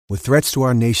With threats to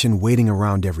our nation waiting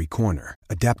around every corner,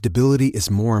 adaptability is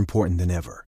more important than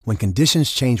ever. When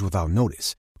conditions change without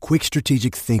notice, quick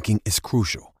strategic thinking is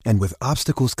crucial. And with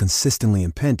obstacles consistently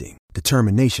impending,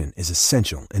 determination is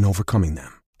essential in overcoming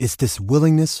them. It's this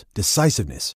willingness,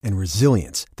 decisiveness, and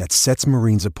resilience that sets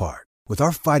Marines apart. With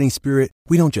our fighting spirit,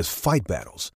 we don't just fight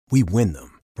battles, we win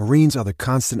them. Marines are the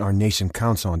constant our nation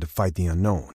counts on to fight the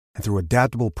unknown. And through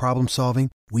adaptable problem solving,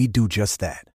 we do just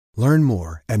that. Learn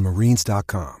more at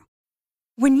marines.com.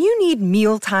 When you need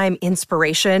mealtime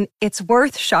inspiration, it's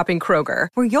worth shopping Kroger,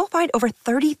 where you'll find over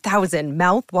 30,000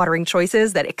 mouth-watering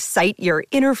choices that excite your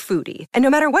inner foodie. And no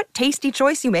matter what tasty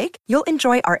choice you make, you'll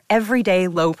enjoy our everyday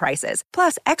low prices,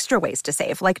 plus extra ways to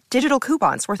save, like digital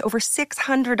coupons worth over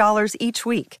 $600 each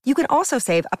week. You can also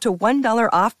save up to $1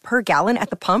 off per gallon at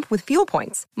the pump with fuel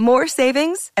points. More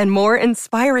savings and more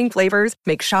inspiring flavors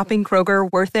make shopping Kroger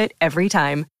worth it every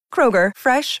time. Kroger,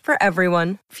 fresh for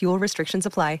everyone. Fuel restrictions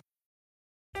apply.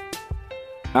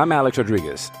 I'm Alex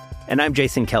Rodriguez. And I'm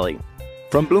Jason Kelly.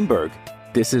 From Bloomberg,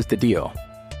 this is The Deal.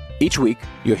 Each week,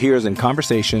 you'll hear us in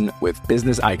conversation with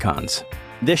business icons.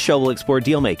 This show will explore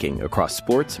deal-making across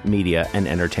sports, media, and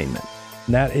entertainment.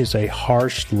 That is a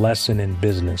harsh lesson in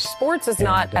business. Sports is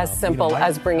not as simple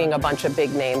as bringing a bunch of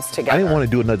big names together. I didn't want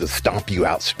to do another stomp you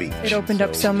out speech. It opened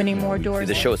up so many more doors.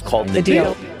 The show is called The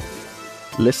Deal.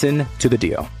 Listen to The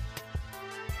Deal.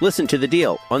 Listen to The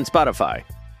Deal on Spotify.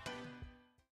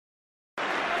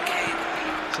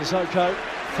 Sissoko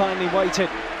finally waited.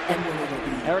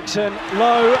 Ericsson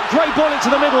low, great ball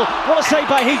into the middle. What a save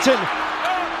by Heaton.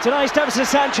 Denies Davison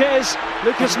Sanchez,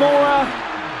 Lucas Moura,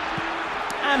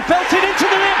 and belted into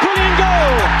the net. Brilliant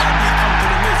goal.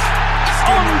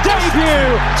 On debut,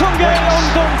 Tunge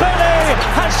Ndombele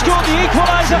has scored the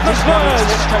equaliser for Spurs.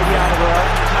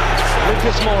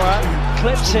 Lucas Moura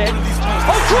clips it.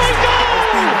 Oh, great goal!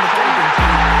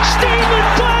 Stephen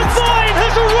Bergwijn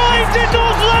has arrived in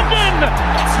North London!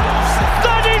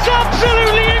 That is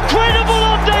absolutely incredible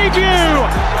on debut!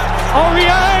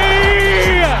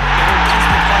 Aurier!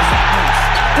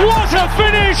 What a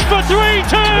finish for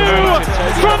 3-2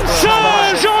 from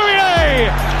Serge Aurier!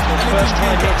 First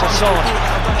time here to Son.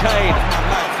 Kane.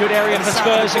 Good area for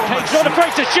Spurs, and Kane's not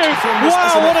afraid to shoot.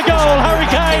 Wow, what a goal, Harry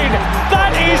Kane!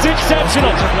 That is exceptional.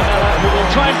 Lamella, who will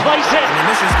try and place it.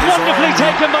 Wonderfully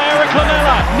taken by Eric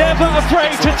Lamella. Never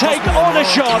afraid to take on a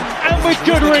shot, and with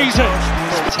good reason.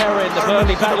 Terror in the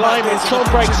Burnley back line, and Son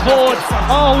breaks forward.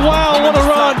 Oh wow, what a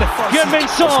run! Heung-min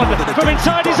Son from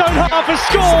inside his own half has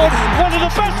scored one of the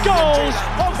best goals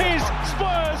of his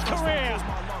Spurs career.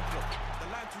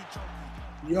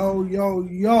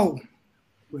 Yo,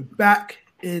 we're back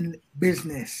in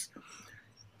business.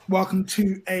 Welcome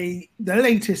to the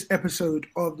latest episode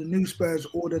of the New Spurs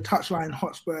Order Touchline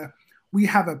Hotspur. We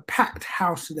have a packed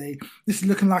house today. This is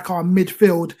looking like our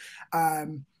midfield, a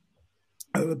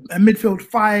midfield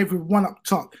five with one up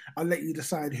top. I'll let you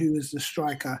decide who is the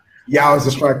striker. Yeah, I was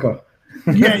the striker.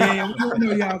 Yeah. We all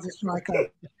know I was the striker.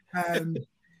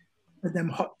 With them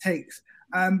hot takes.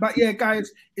 But yeah, guys,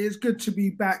 it's good to be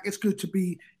back. It's good to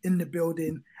be in the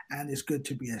building, and it's good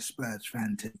to be a Spurs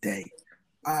fan today.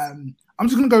 I'm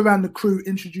just going to go around the crew,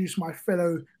 introduce my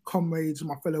fellow comrades,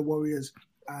 my fellow warriors.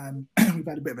 We've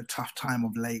had a bit of a tough time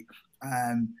of late.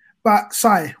 But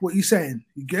Sai, what are you saying?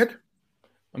 You good?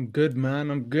 I'm good, man.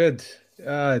 I'm good.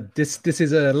 This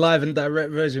is a live and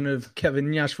direct version of Kevin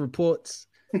Nash Reports.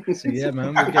 So yeah,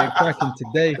 man, we're getting cracking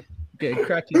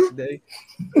today.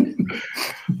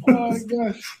 Oh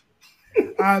gosh.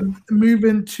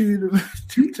 Moving to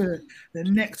the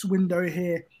next window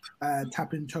here,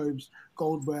 tapping Tobes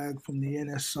Goldberg from the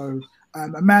NSO.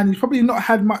 A man who's probably not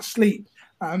had much sleep,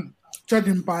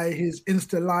 judging by his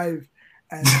Insta Live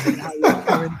and how he was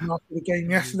going after the game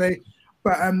yesterday.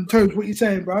 But Tobes, what you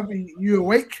saying, bro? You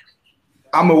awake?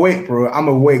 I'm awake, bro. I'm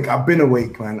awake. I've been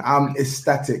awake, man. I'm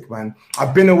ecstatic, man.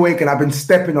 I've been awake and I've been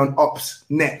stepping on ops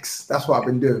necks. That's what I've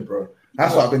been doing, bro.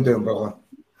 That's what I've been doing, brother.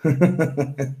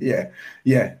 Yeah.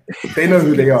 They know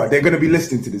who they are. They're going to be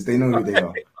listening to this. They know who they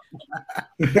are.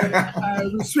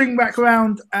 We swing back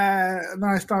around. A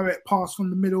nice direct pass from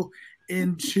the middle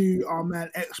into our man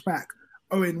X-Pac.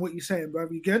 Owen, what you saying, bro?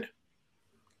 You good?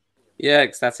 Yeah,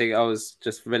 ecstatic. I was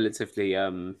just relatively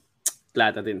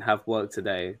glad I didn't have work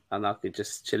today and I could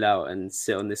just chill out and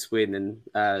sit on this win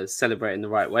and celebrate in the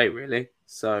right way, really.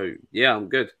 So, yeah, I'm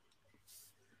good.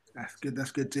 That's good.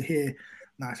 That's good to hear.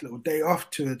 Nice little day off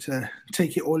to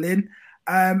take it all in.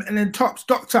 And then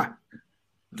Dr.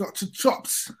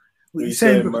 Chops. What are you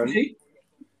saying, man?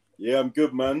 Yeah, I'm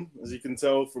good, man. As you can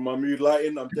tell from my mood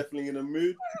lighting, I'm definitely in a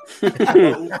mood.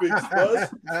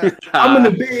 I'm in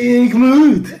a big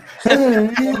mood.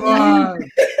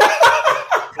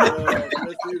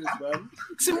 wins, man.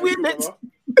 To win it.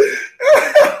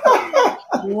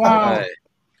 Wow. Right.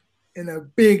 In a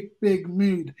big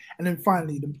mood. And then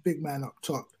finally, the big man up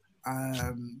top,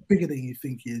 bigger than you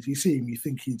think he is. You see him, you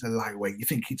think he's a lightweight, you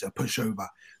think he's a pushover.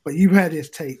 But you've heard his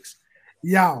takes.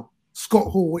 Yao, Scott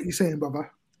Hall, what you saying,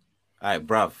 brother? All right,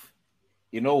 bruv.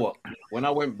 You know what? When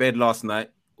I went bed last night,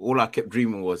 all I kept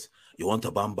dreaming was, you want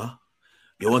a bamba?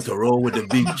 You want to roll with the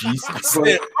big G's? I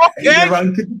said, okay.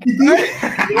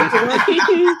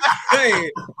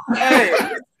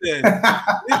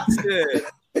 Listen.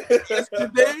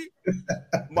 Yesterday,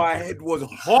 my head was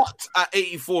hot at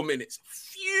 84 minutes.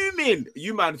 Fuming.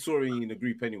 You man saw me in the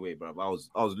group anyway, bruv. I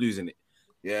was losing it.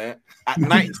 Yeah. At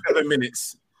 97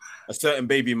 minutes, a certain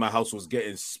baby in my house was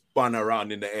getting spun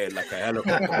around in the air like a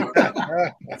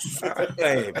helicopter.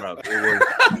 Hey, bro,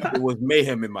 it was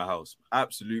mayhem in my house.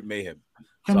 Absolute mayhem.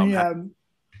 Can we,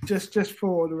 just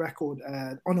for the record,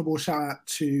 honourable shout out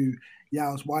to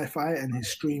Yao's Wi-Fi and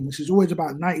his stream, which is always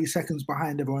about 90 seconds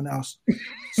behind everyone else.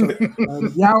 So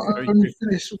Yao only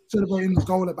finished celebrating the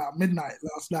goal about midnight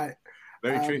last night.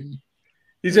 Very true.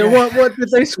 He said, "What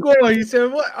did they score?" He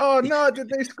said, "What? Oh no, did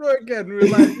they score again?" We were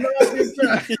like, "No, I did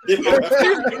that."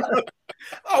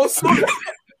 I was like,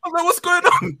 "What's going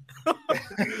on?"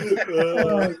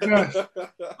 Oh gosh!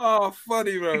 Oh,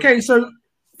 funny, bro. Okay, so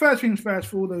first things first,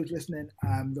 for all those listening,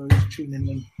 those tuning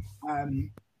in,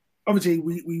 obviously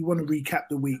we want to recap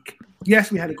the week.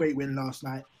 Yes, we had a great win last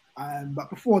night, but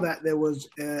before that, there was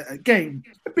a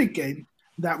big game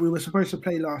that we were supposed to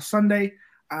play last Sunday.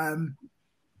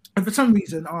 And for some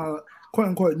reason, our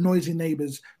quote-unquote noisy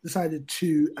neighbours decided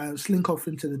to slink off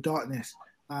into the darkness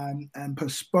and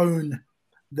postpone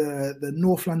the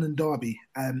North London derby,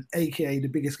 aka the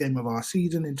biggest game of our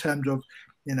season in terms of,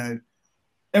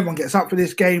 everyone gets up for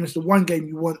this game. It's the one game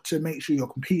you want to make sure you're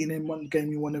competing in, one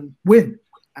game you want to win.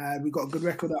 We got a good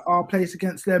record at our place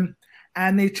against them,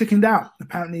 and they chickened out.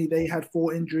 Apparently, they had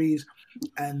 4 injuries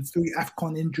and 3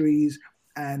 AFCON injuries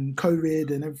and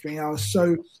COVID and everything else.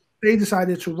 So they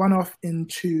decided to run off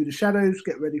into the shadows,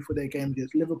 get ready for their game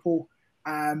against Liverpool.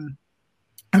 And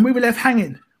we were left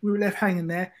hanging.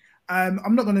 There.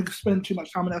 I'm not going to spend too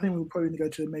much time on it. I think we'll probably go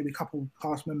to maybe a couple of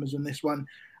past members on this one.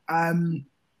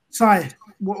 Sai,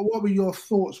 what were your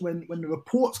thoughts when the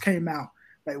reports came out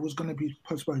that it was going to be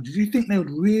postponed? Did you think they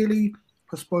would really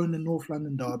postpone the North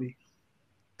London derby?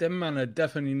 Them man are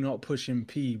definitely not pushing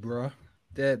P, bro.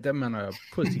 Them man are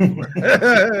pussy, bro.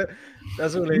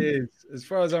 That's all it is. As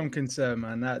far as I'm concerned,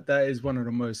 man, that is one of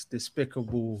the most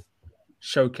despicable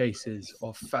showcases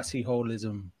of fatty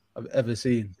holism I've ever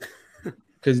seen.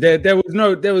 Because there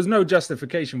was no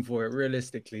justification for it,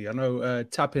 realistically. I know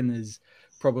Tappin has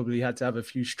probably had to have a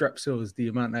few strepsils, the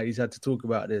amount that he's had to talk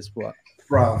about this, but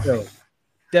bro,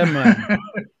 them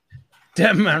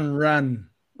man ran.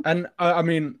 And I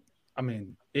mean,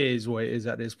 it is what it is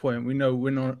at this point. We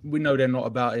know they're not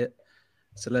about it.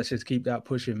 So let's just keep that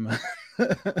pushing, man.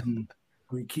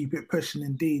 We keep it pushing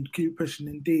indeed. Keep pushing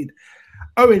indeed.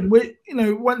 Owen,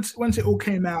 once it all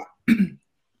came out,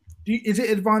 is it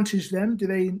advantage them? Do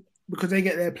they, because they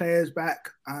get their players back?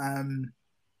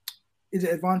 Is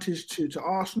it advantage to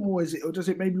Arsenal, or does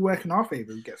it maybe work in our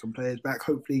favour? We get some players back,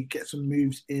 hopefully get some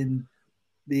moves in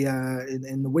the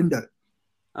in the window.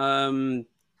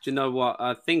 Do you know what?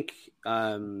 I think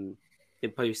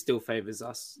it probably still favours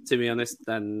us, to be honest.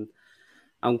 And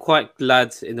I'm quite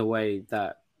glad in a way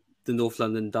that the North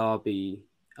London derby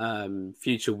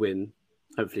future win,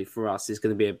 hopefully for us, is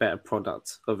going to be a better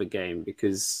product of a game,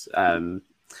 because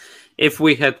if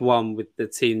we had won with the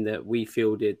team that we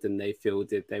fielded and they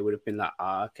fielded, they would have been like,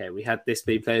 okay, we had this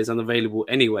many players unavailable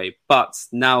anyway. But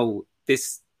now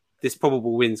this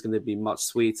probable win is going to be much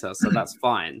sweeter, so that's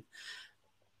fine.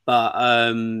 But I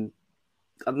don't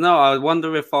know. I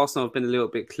wonder if Arsenal have been a little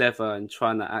bit clever and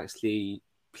trying to actually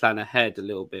plan ahead a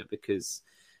little bit, because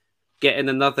getting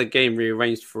another game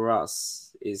rearranged for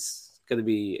us is going to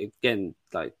be, again,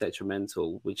 like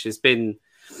detrimental, which has been,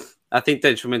 I think,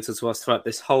 detrimental to us throughout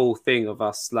this whole thing of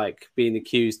us like being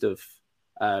accused of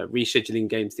rescheduling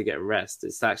games to get rest.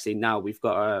 It's actually now we've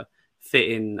got to fit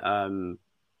in.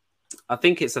 I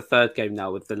think it's a third game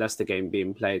now with the Leicester game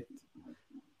being played.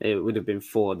 It would have been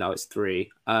 4, now it's 3.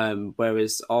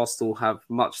 Whereas Arsenal have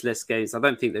much less games. I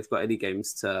don't think they've got any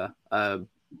games to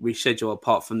reschedule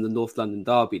apart from the North London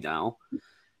derby now.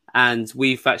 And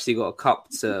we've actually got a cup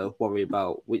to worry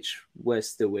about, which we're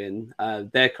still in.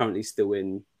 They're currently still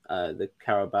in the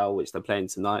Carabao, which they're playing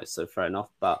tonight, so fair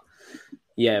enough. But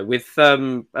yeah, with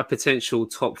a potential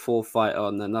top 4 fight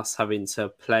on and us having to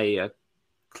play a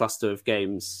cluster of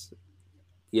games,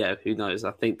 yeah, who knows?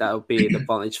 I think that'll be an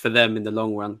advantage for them in the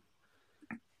long run.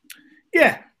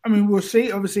 Yeah, I mean, we'll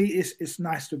see. Obviously, it's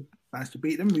nice to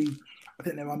beat them. I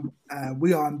think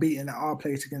we are unbeaten at our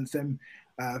place against them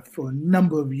for a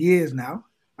number of years now.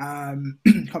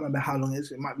 Can't remember how long it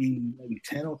is. It might be maybe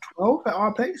 10 or 12 at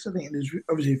our place. I think there's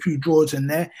obviously a few draws in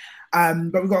there.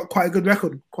 But we've got quite a good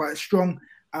record, quite strong.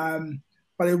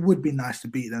 But it would be nice to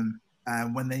beat them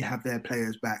when they have their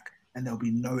players back, and there'll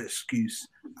be no excuse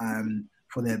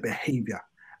for their behaviour.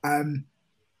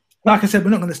 Like I said, we're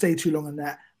not going to stay too long on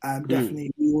that.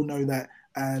 Definitely, we all know that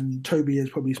Toby has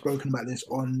probably spoken about this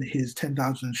on his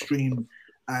 10,000 stream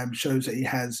shows that he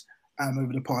has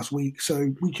over the past week.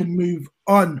 So we can move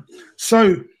on.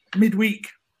 So midweek,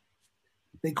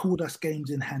 they called us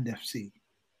Games in Hand FC.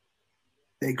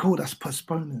 They called us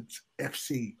Postponements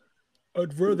FC.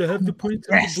 I'd rather have the points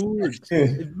on the board.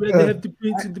 I'd rather have the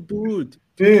points on the board.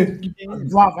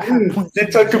 I'd rather have points. They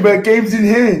talk about games in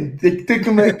hand. They talk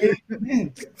about games in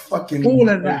hand. Fucking all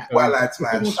of that. Well, lads,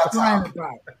 man. Shut up.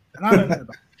 And I don't know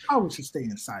about. I was just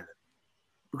staying silent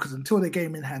because until the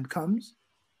game in hand comes,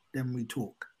 then we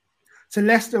talk. So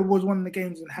Leicester was one of the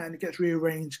games in hand. It gets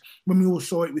rearranged. When we all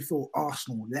saw it, we thought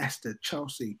Arsenal, Leicester,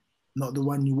 Chelsea, not the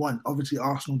one you want. Obviously,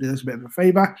 Arsenal did us a bit of a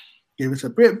favour, gave us a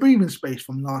bit of breathing space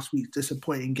from last week's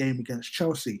disappointing game against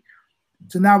Chelsea.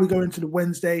 So now we go into the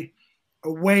Wednesday,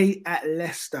 away at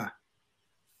Leicester,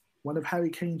 one of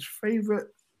Harry Kane's favourite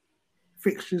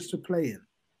fixtures to play in.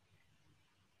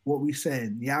 What we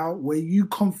saying? Yao, were you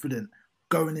confident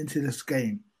going into this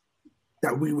game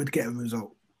that we would get a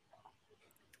result?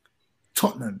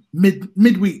 Tottenham,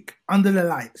 midweek, under the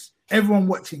lights, everyone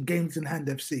watching Games in Hand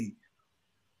FC.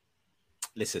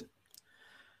 Listen,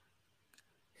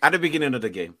 at the beginning of the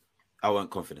game, I wasn't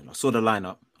confident. I saw the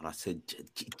lineup and I said,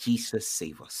 Jesus,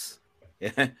 save us.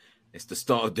 Yeah, it's the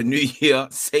start of the new year.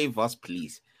 Save us,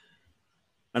 please.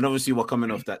 And obviously, we're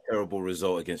coming off that terrible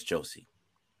result against Chelsea.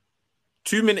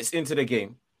 2 minutes into the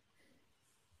game,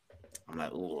 I'm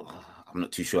like, oh, I'm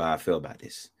not too sure how I feel about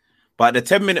this. But at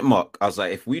the 10-minute mark, I was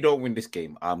like, if we don't win this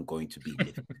game, I'm going to be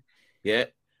livid. Yeah.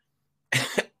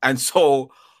 And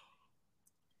so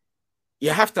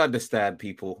you have to understand,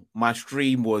 people, my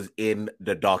stream was in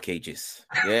the dark ages.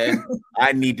 Yeah.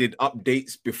 I needed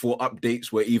updates before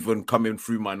updates were even coming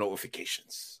through my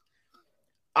notifications.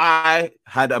 I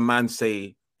had a man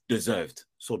say deserved.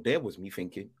 So there was me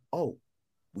thinking, oh,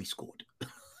 we scored.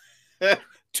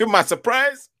 To my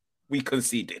surprise, we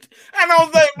conceded. And I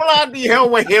was like, bloody hell,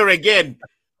 we're here again.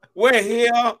 We're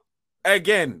here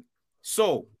again.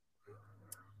 So,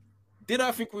 did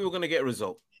I think we were going to get a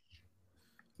result?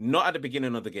 Not at the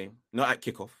beginning of the game, not at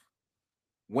kickoff.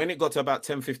 When it got to about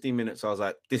 10, 15 minutes, I was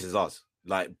like, this is us.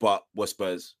 Like, but we're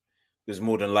Spurs. There's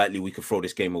more than likely we could throw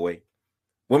this game away.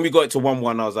 When we got it to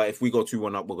 1-1, I was like, if we go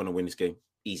 2-1 up, we're going to win this game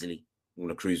easily. I'm going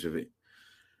to cruise with it.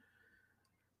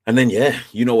 And then, yeah,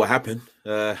 you know what happened.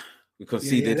 We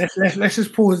conceded. Yeah, let's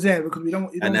just pause there because we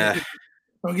don't give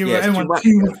anyone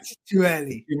too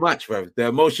early. Too much, bro. The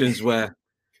emotions were.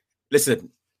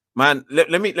 Listen, man. Let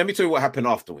me tell you what happened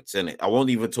afterwards. Innit? I won't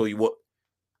even tell you what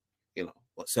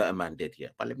certain man did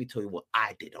here, but let me tell you what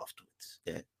I did afterwards.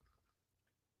 Yeah.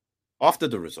 After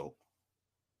the result,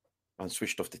 I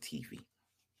switched off the TV,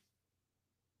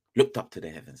 looked up to the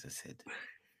heavens, and said,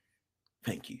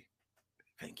 "Thank you,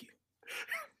 thank you,"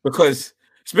 because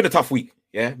it's been a tough week.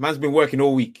 Yeah, man's been working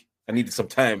all week. I needed some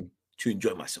time to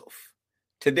enjoy myself.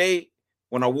 Today,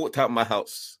 when I walked out of my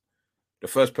house, the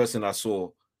first person I saw,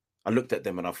 I looked at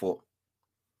them and I thought,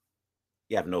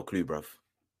 you have no clue, bruv.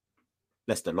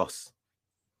 Leicester lost.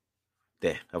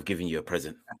 There, I've given you a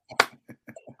present. And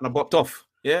I bopped off.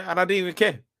 Yeah, and I didn't even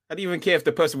care. I didn't even care if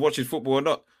the person watches football or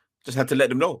not. Just had to let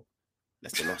them know.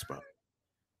 Leicester lost, bro.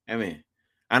 I mean,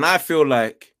 and I feel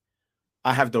like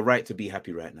I have the right to be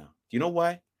happy right now. Do you know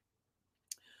why?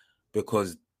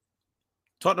 Because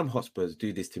Tottenham Hotspurs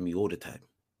do this to me all the time.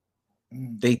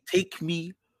 They take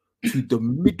me to the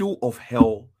middle of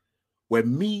hell where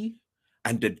me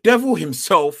and the devil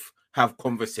himself have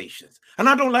conversations. And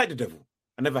I don't like the devil.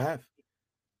 I never have.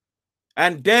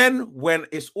 And then when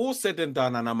it's all said and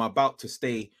done and I'm about to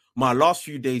stay my last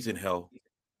few days in hell,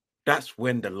 that's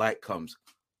when the light comes.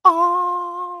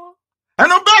 Ah,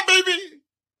 and I'm back, baby.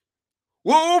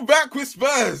 We're all back with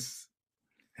Spurs.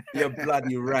 You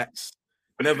bloody rats.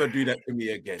 Never do that to me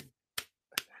again.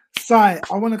 Sai,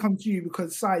 I want to come to you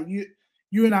because, Sai,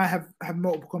 you and I have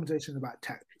multiple conversations about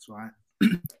tactics, right?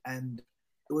 And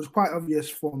it was quite obvious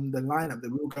from the lineup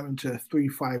that we were going to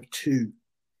 3-5-2.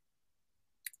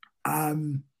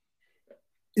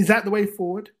 Is that the way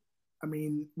forward? I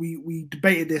mean, we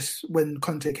debated this when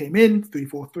Conte came in,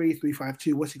 3-4-3,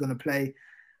 3-5-2. What's he going to play?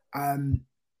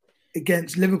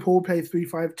 Against Liverpool, played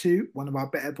 3-5-2, one of our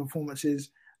better performances.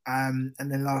 and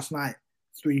then last night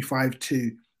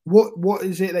 3-5-2. What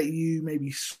is it that you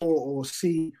maybe saw or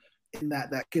see in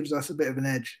that gives us a bit of an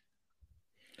edge?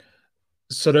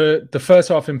 So the first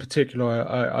half in particular,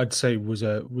 I'd say was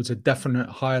a definite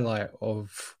highlight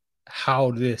of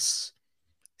how this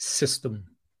system,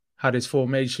 how this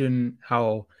formation,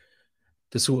 how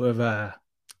the sort of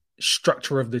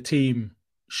structure of the team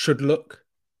should look,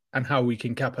 and how we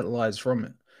can capitalize from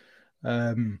it.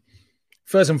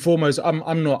 First and foremost,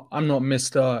 I'm not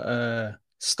Mr.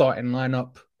 Starting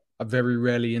lineup. I very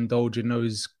rarely indulge in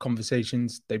those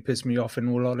conversations. They piss me off, in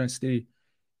all honesty.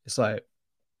 It's like,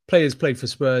 players play for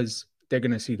Spurs, they're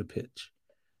going to see the pitch.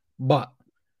 But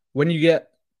when you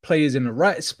get players in the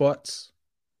right spots,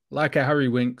 like a Harry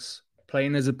Winks,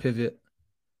 playing as a pivot,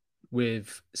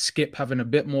 with Skip having a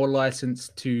bit more license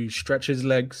to stretch his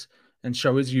legs and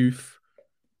show his youth,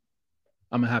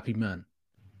 I'm a happy man.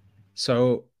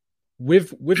 So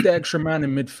with the extra man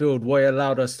in midfield, what it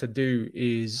allowed us to do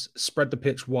is spread the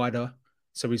pitch wider.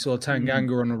 So we saw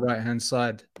Tanganga on the right-hand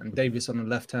side and Davis on the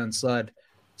left-hand side,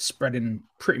 spreading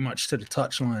pretty much to the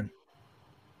touchline.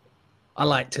 I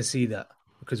like to see that,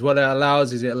 because what it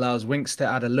allows is it allows Winks to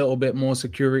add a little bit more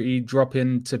security, drop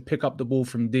in to pick up the ball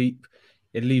from deep.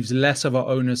 It leaves less of an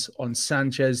onus on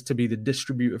Sanchez to be the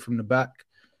distributor from the back,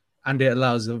 and it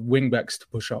allows the wing-backs to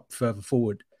push up further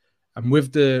forward. And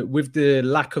with the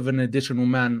lack of an additional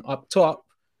man up top,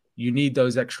 you need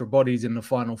those extra bodies in the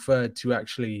final third to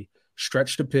actually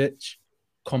stretch the pitch,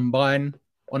 combine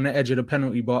on the edge of the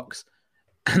penalty box.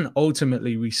 And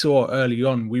ultimately, we saw early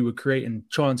on, we were creating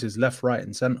chances left, right,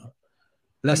 and centre.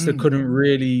 Leicester couldn't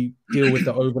really deal with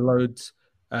the overloads.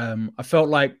 I felt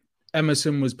like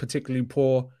Emerson was particularly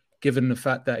poor, given the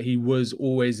fact that he was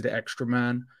always the extra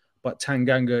man. But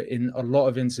Tanganga, in a lot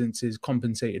of instances,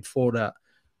 compensated for that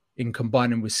in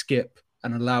combining with Skip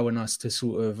and allowing us to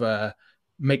sort of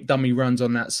make dummy runs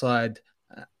on that side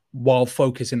while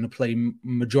focusing the play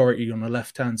majority on the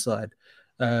left-hand side.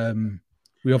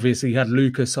 We obviously had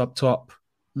Lucas up top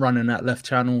running that left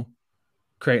channel,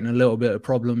 creating a little bit of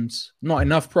problems. Not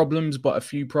enough problems, but a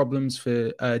few problems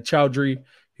for Chowdhury,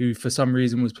 who for some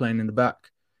reason was playing in the back.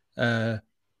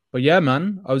 But yeah,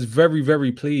 man, I was very,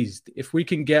 very pleased. If we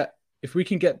can get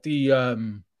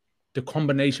the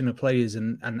combination of players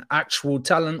and actual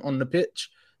talent on the pitch,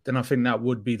 then I think that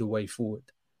would be the way forward.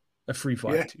 A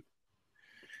 3-5-2.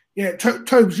 Yeah,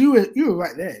 Tobes, you were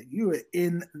right there. You were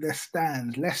in the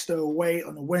stands. Leicester away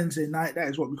on a Wednesday night. That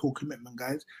is what we call commitment,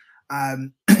 guys.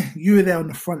 You were there on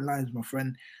the front lines, my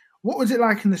friend. What was it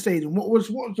like in the stadium? What was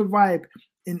the vibe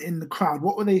in the crowd?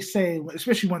 What were they saying,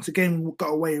 especially once the game got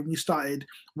away and we started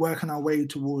working our way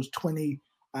towards 20,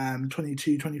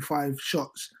 22, 25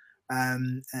 shots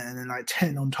and then like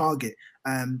 10 on target?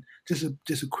 Just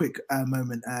a quick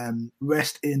moment.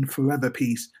 Rest in forever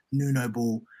peace, Nuno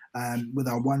Ball. With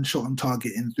our one shot on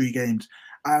target in 3 games.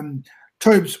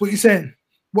 Tobes, what are you saying?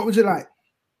 What was it like?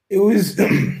 It was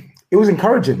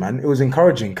encouraging, man. It was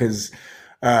encouraging because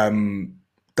the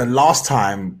last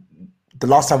time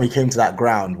we came to that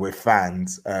ground with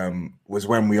fans was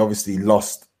when we obviously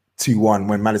lost 2-1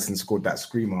 when Maddison scored that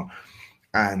screamer,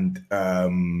 and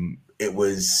it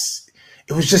was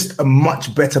just a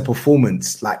much better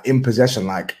performance, like in possession.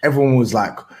 Like everyone was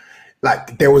like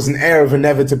there was an air of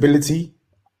inevitability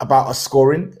about us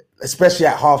scoring, especially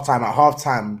at halftime. At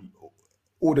halftime,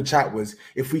 all the chat was,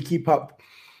 if we keep up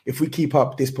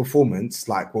this performance,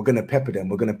 like we're gonna pepper them.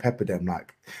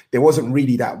 Like there wasn't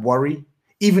really that worry,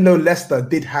 even though Leicester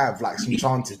did have like some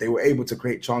chances. They were able to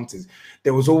create chances.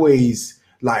 There was always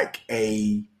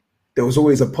a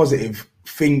positive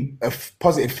thing, a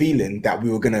positive feeling that we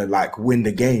were gonna like win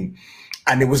the game.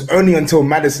 And it was only until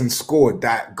Maddison scored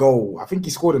that goal. I think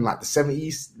he scored in like the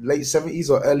 70s, late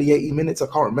 70s or early 80 minutes. I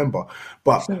can't remember.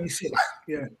 But 76,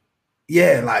 yeah.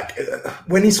 Yeah, like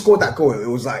when he scored that goal, it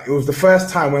was the first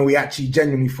time when we actually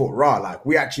genuinely thought, like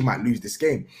we actually might lose this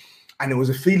game. And it was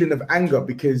a feeling of anger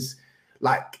because,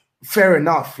 like, fair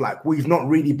enough, like we've not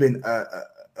really been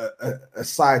a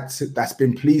side that's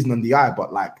been pleasing on the eye.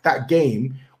 But like that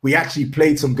game, we actually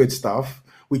played some good stuff.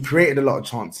 We created a lot of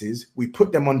chances. We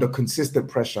put them under consistent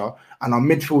pressure, and our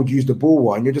midfield used the ball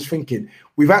well. And you're just thinking,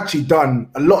 we've actually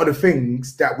done a lot of the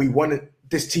things that we wanted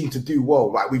this team to do well.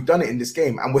 Like we've done it in this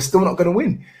game, and we're still not going to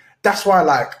win. That's why,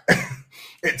 like,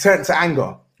 it turned to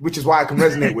anger, which is why I can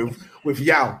resonate with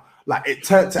Yao. Like it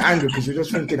turned to anger because you're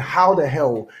just thinking, how the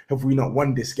hell have we not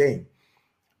won this game?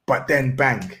 But then,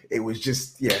 bang! It was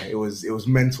just, it was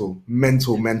mental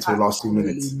last 2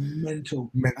 minutes.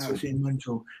 Mental. Absolutely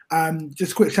mental.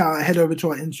 Just a quick shout out, head over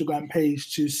to our Instagram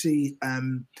page to see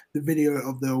the video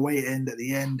of the away end at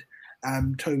the end.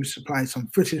 Toe supplies some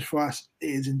footage for us.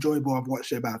 It is enjoyable. I've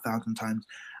watched it about 1,000 times.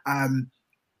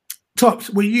 Tops,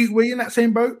 were you in that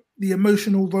same boat? The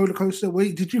emotional roller coaster.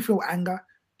 Did you feel anger?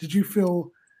 Did you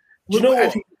feel? Do you know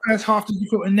what? First half, did you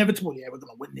feel inevitable? Yeah, we're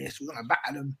gonna win this. We're gonna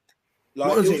batter them.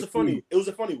 Like it was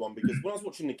a funny one because when I was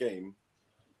watching the game,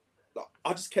 like,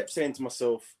 I just kept saying to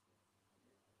myself,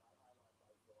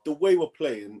 the way we're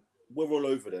playing, we're all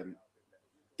over them.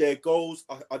 Their goals,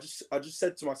 I just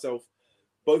said to myself,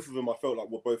 both of them, I felt like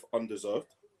were both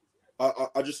undeserved.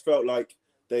 I just felt like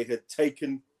they had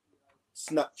taken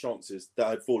snap chances that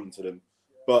had fallen to them.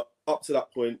 But up to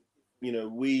that point,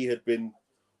 we had been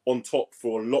on top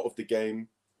for a lot of the game.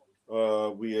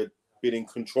 We had been in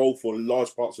control for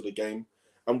large parts of the game,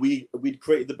 and we'd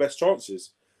created the best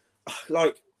chances.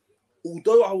 Like,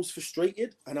 although I was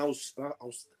frustrated, and I was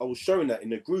showing that in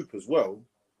the group as well,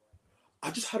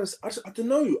 I don't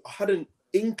know, I had an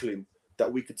inkling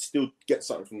that we could still get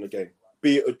something from the game.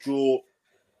 Be it a draw,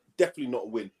 definitely not a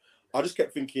win. I just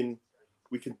kept thinking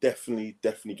we can definitely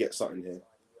get something here.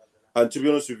 And to be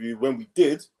honest with you, when we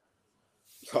did,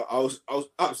 I was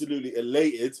absolutely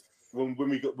elated when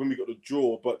we got the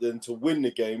draw. But then to win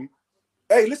the game,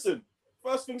 hey, listen,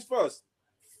 first things first,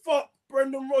 fuck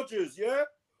Brendan Rodgers, yeah?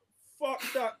 Fuck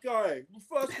that guy.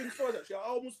 First things first, actually, I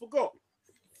almost forgot.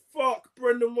 Fuck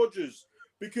Brendan Rodgers.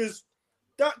 Because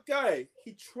that guy,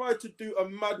 he tried to do a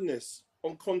madness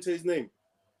on Conte's name.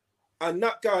 And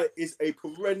that guy is a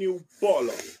perennial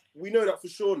bottler. We know that for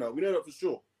sure now.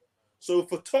 So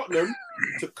for Tottenham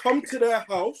to come to their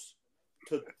house,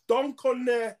 to dunk on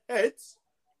their heads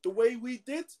the way we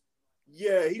did,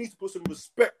 yeah, he needs to put some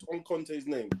respect on Conte's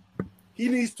name. He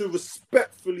needs to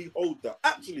respectfully hold that.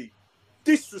 Actually,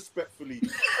 disrespectfully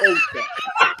hold that.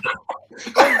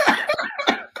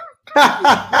 No,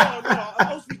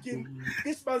 I was thinking,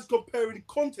 this man's comparing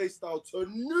Conte style to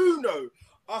Nuno.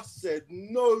 I said,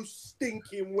 no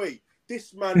stinking way.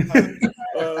 This man had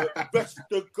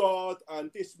Vestergaard, and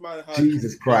this man had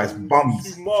Jesus Christ,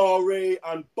 bums. Sumare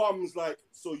and bums like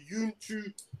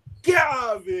Soyuncu. Get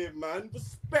out of here, man.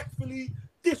 Respectfully,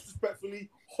 disrespectfully,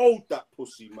 hold that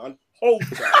pussy, man. Hold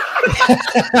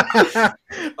that.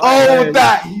 Hold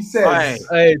that, he says.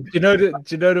 Hey, do you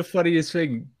know the funniest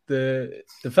thing? The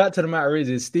fact of the matter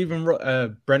is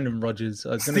Brendan Rodgers.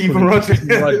 Stephen Rodgers.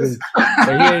 But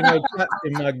he ain't no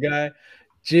captain, my guy.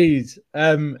 Jeez.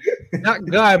 That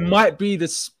guy might be the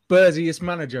Spursiest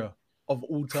manager of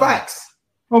all time. Facts.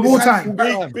 Of all time.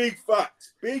 Big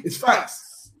facts. It's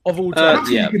facts. Of all time. I don't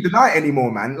think you can deny it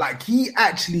anymore, man. Like, he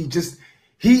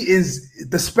is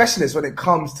the specialist when it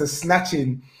comes to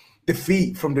snatching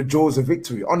defeat from the jaws of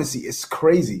victory. Honestly, it's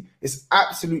crazy. It's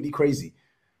absolutely crazy.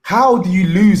 How do you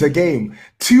lose a game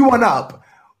 2-1 up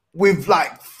with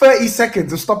like 30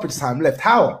 seconds of stoppage time left?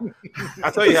 How?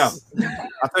 I'll tell you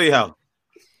how.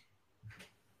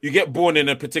 You get born in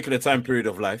a particular time period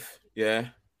of life, yeah?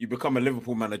 You become a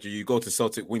Liverpool manager, you go to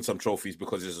Celtic, win some trophies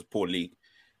because it's a poor league.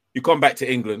 You come back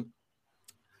to England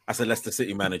as a Leicester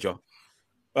City manager.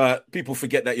 People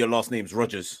forget that your last name's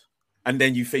Rodgers, and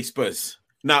then you face Spurs.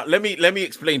 Now, let me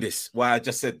explain this, why I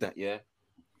just said that, yeah?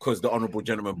 Because the Honourable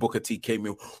Gentleman Booker T came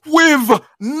in with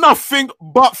nothing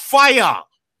but fire.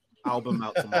 Album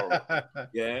out tomorrow.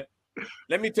 Yeah.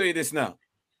 Let me tell you this now.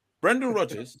 Brendan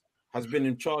Rodgers has been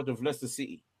in charge of Leicester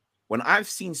City. When I've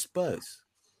seen Spurs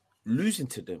losing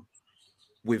to them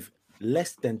with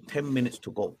less than 10 minutes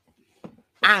to go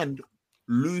and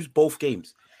lose both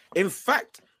games. In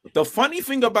fact, the funny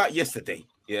thing about yesterday,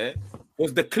 yeah,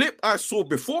 was the clip I saw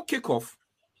before kickoff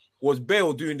was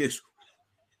Bale doing this.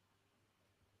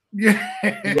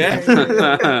 Yeah.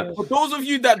 For those of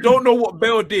you that don't know what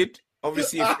Bale did,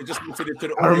 obviously, if you just listened to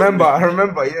the I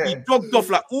remember, yeah. He jogged off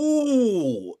like,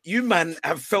 ooh, you man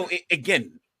have felt it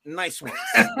again. Nice one.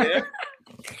 Yeah.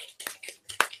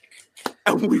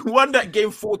 And we won that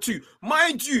game 4-2.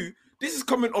 Mind you, this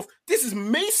is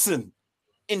Mason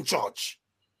in charge.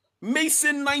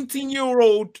 Mason,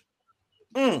 19-year-old.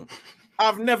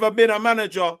 I've never been a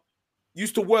manager.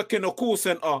 Used to work in a call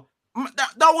center.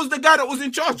 That was the guy that was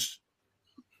in charge.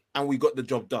 And we got the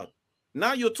job done.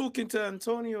 Now you're talking to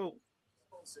Antonio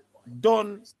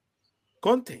Don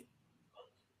Conte,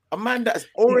 a man that's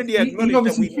already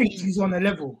acknowledged he thinks he's on a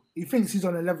level. He thinks he's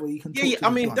on a level. He can. I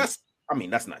mean,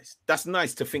 that's nice. That's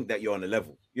nice to think that you're on a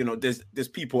level. You know, there's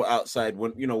people outside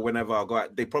whenever I go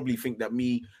out, they probably think that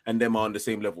me and them are on the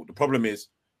same level. The problem is,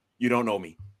 you don't know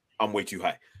me. I'm way too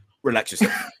high. Relax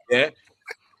yourself. Yeah.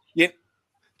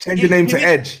 Change your name to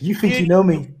Edge. You think you know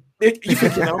me? You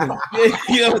think you know me? Yeah,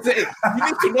 you know what I'm saying? You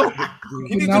need to know.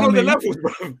 You need to know the levels,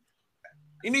 bro.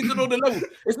 You need to know the levels.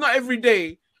 It's not every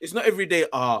day.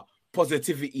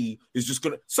 positivity is just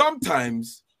gonna.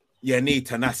 Sometimes you need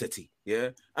tenacity, yeah,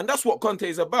 and that's what Conte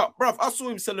is about, bruv. I saw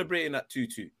him celebrating at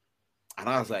 2-2, and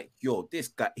I was like, yo, this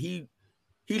guy, he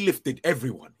lifted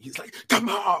everyone. He's like, come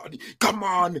on,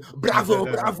 bravo,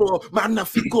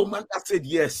 magnifico, man. I said,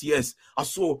 yes. I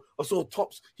saw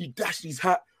Tops. He dashed his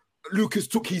hat. Lucas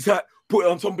took his hat, put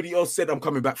it on somebody else, said, I'm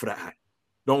coming back for that hat.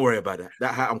 Don't worry about that.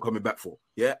 That hat I'm coming back for.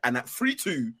 Yeah. And at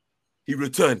 3-2, he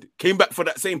returned, came back for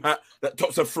that same hat that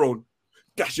Tops have thrown,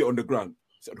 dashed it on the ground.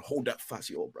 Said, hold that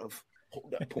fascio, bruv.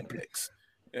 Hold that complex.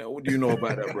 Yeah, what do you know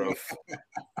about that, bruv?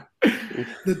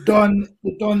 The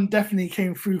Don definitely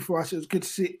came through for us. It was good to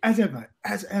see, as ever,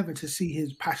 to see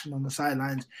his passion on the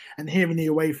sidelines and hearing the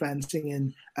away fans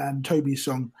singing Toby's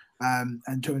song,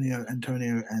 Antonio.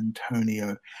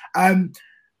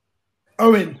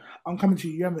 Owen, I'm coming to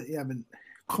you. You haven't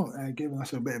given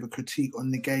us a bit of a critique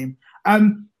on the game.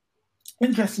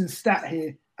 Interesting stat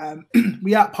here.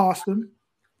 We outpassed them,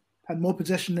 had more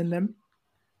possession than them.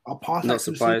 Our pass not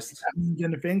surprised. That means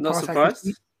anything. Not surprised.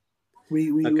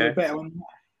 We were better on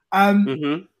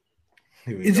that.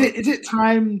 Is it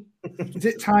time? Is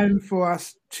it time for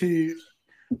us to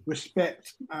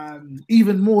respect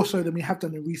even more so than we have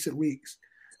done in recent weeks?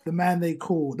 The man,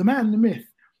 the myth,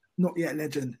 not yet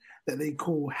legend, that they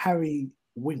call Harry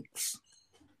Winks.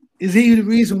 Is he the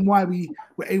reason why we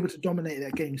were able to dominate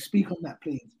that game? Speak on that,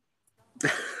 please.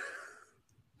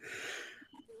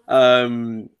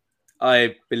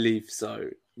 I believe so.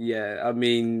 Yeah, I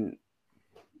mean,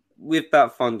 with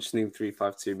that functioning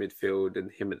 3-5-2 midfield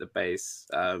and him at the base,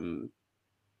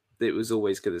 it was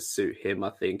always going to suit him,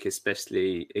 I think,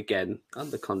 especially, again,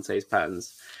 under Conte's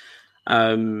patterns.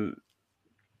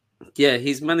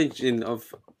 His managing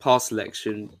of pass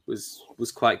selection was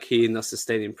quite key in us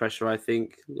sustaining pressure, I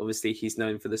think. Obviously, he's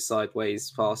known for the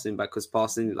sideways passing, backwards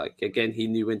passing. Like, again, he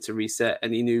knew when to reset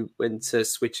and he knew when to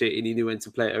switch it and he knew when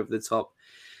to play it over the top.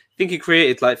 I think he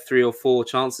created like 3 or 4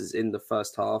 chances in the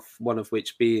first half, one of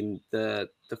which being the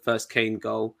first Kane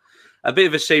goal. A bit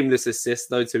of a shameless assist,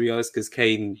 though, to be honest, because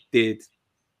Kane did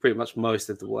pretty much most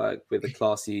of the work with a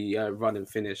classy run and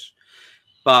finish.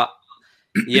 But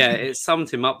yeah, it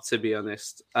summed him up, to be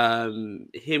honest.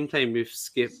 Him playing with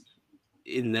Skip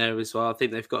in there as well, I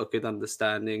think they've got a good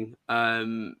understanding.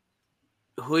 Højbjerg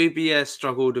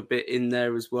struggled a bit in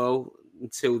there as well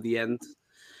until the end.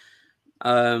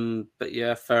 But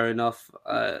yeah, fair enough.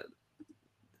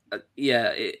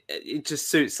 It just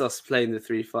suits us playing the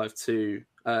 3-5-2,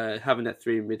 having that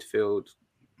 3 in midfield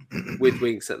with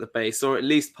Winks at the base, or at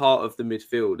least part of the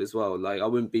midfield as well. Like, I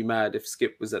wouldn't be mad if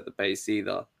Skip was at the base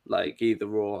either. Like, either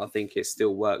or, I think it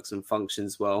still works and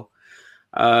functions well.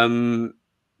 The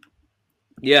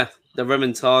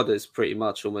remontada is pretty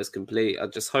much almost complete. I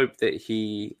just hope that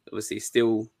he obviously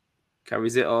still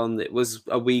carries it on. It was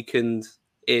a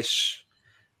weakened-ish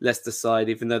Leicester side,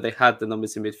 even though they had the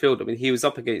numbers in midfield. I mean, he was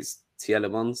up against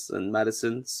Tielemans and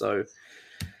Maddison, so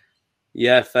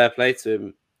yeah, fair play to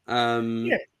him.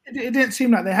 It didn't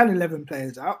seem like they had 11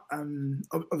 players out.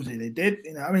 Obviously they did.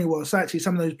 It's actually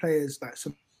some of those players like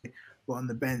some were on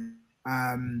the bench.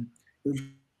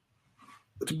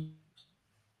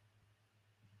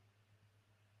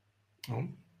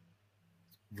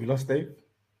 We lost Dave.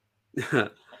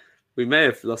 We may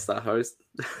have lost that host.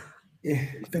 Yeah,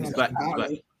 he's back.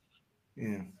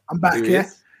 Yeah, I'm back.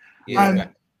 Yeah.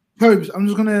 Probes,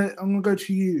 I'm gonna go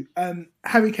to you.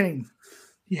 Harry Kane,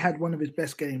 he had one of his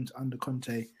best games under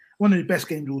Conte, one of his best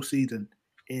games all season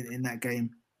in that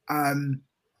game.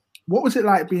 What was it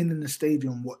like being in the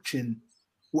stadium watching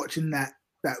that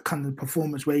kind of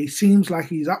performance where he seems like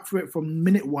he's up for it from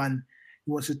minute one?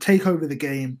 He wants to take over the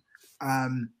game,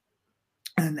 and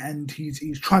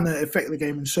he's trying to affect the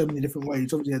game in so many different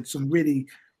ways. Obviously, he had some really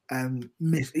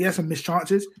he had some missed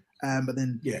chances, but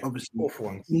then obviously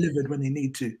delivered when they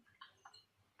need to.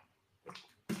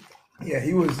 Yeah,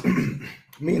 he was.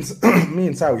 Me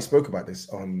and Sally spoke about this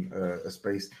on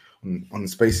on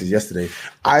Spaces yesterday.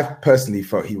 I personally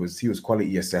felt he was quality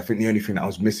yesterday. I think the only thing that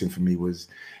was missing for me was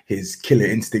his killer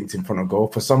instinct in front of goal.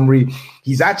 For some reason,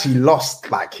 he's actually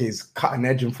lost like his cutting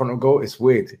edge in front of goal. It's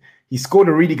weird. He scored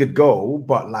a really good goal,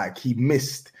 but like he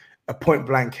missed a point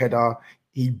blank header.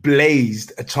 He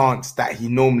blazed a chance that he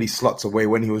normally slots away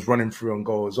when he was running through on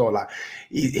goal as well. Like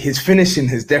his finishing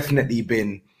has definitely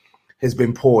been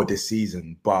poor this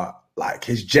season, but like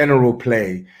his general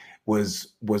play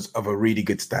was of a really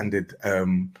good standard.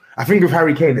 I think with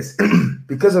Harry Kane, it's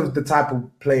because of the type of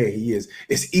player he is,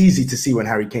 it's easy to see when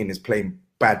Harry Kane is playing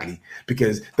badly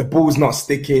because the ball's not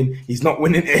sticking, he's not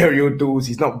winning aerial duels,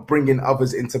 he's not bringing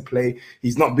others into play,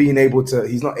 he's not able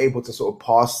to sort of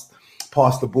pass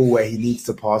the ball where he needs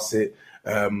to pass it.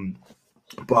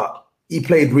 but he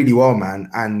played really well, man.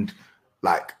 And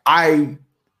like he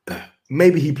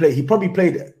probably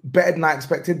played better than I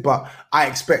expected, but I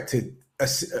expected a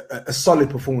solid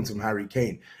performance from Harry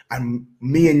Kane. And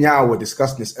me and Yao were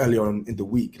discussing this earlier on in the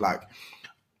week. Like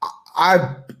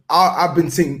I've been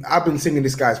singing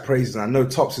this guy's praises, and I know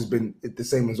Tops has been the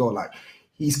same as well. Like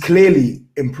he's clearly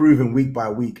improving week by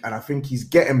week, and I think he's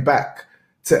getting back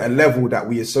to a level that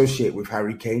we associate with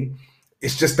Harry Kane.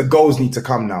 It's just the goals need to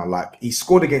come now. Like he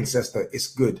scored against Leicester, it's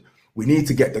good. We need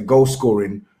to get the goal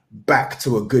scoring back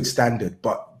to a good standard.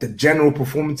 But the general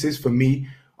performances for me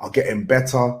are getting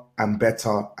better and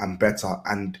better and better.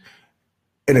 And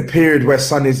in a period where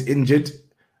Son is injured,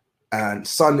 and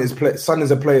Son is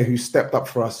a player who stepped up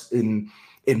for us in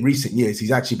recent years.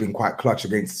 He's actually been quite clutch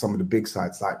against some of the big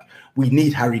sides. Like we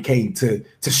need Harry Kane to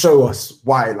show us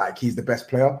why like he's the best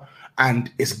player.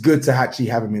 And it's good to actually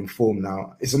have him in form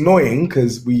now. It's annoying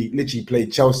because we literally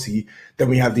played Chelsea, then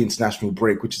we have the international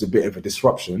break, which is a bit of a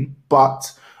disruption.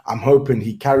 But I'm hoping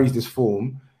he carries this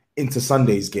form into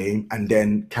Sunday's game and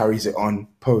then carries it on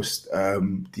post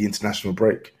the international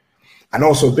break. And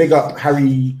also big up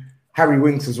Harry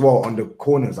Winks as well on the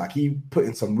corners. Like he put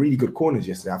in some really good corners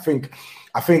yesterday.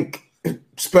 I think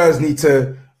Spurs need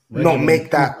to not make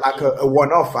that like a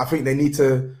one-off. I think they need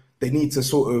to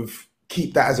sort of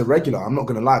keep that as a regular. I'm not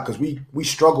going to lie, because we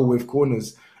struggle with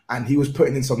corners, and he was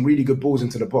putting in some really good balls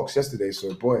into the box yesterday.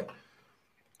 So boy,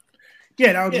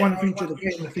 yeah, that was one thing to the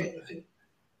game.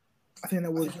 I think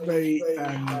that was very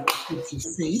good to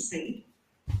see.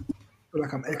 I feel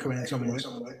like I'm echoing somewhere.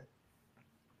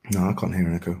 No, I can't hear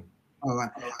an echo. All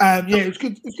right. Yeah, it's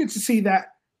good. It's good to see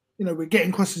that we're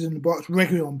getting crosses in the box.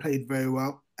 Reguilon played very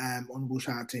well. Honourable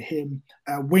shout out to him.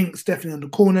 Winks definitely on the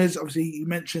corners. Obviously, you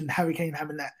mentioned Harry Kane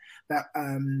having that.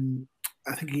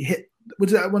 I think he hit.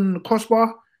 Was that one on the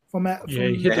crossbar from? Yeah,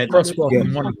 he hit the crossbar. Hit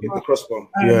the crossbar.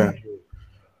 Yeah.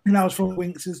 And that was from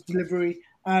Winks' delivery.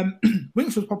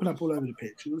 Winks was popping up all over the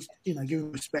pitch. It was,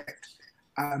 giving respect.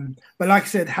 But like I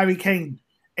said, Harry Kane,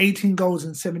 18 goals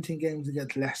in 17 games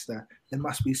against Leicester. There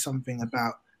must be something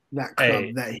about that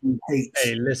club that he hates.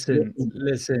 Hey, listen.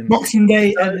 Boxing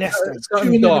Day and Leicester.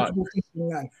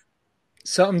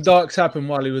 Something dark's happened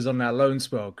while he was on that loan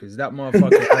spell, because that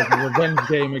motherfucker has a revenge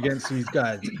game against these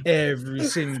guys every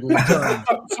single time.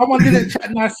 Someone didn't chat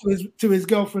nice to his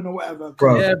girlfriend or whatever.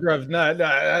 Bro. Yeah, bro. No, I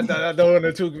don't want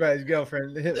to talk about his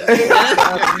girlfriend.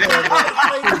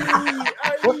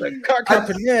 What the cock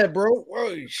happened there, bro?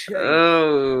 Whoa, shit.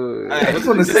 Oh. I just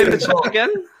want to say the chat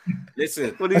again.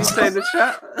 Listen. What did you say in the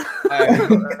chat?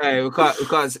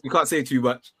 We can't say too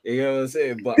much. You know what I'm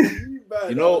saying? But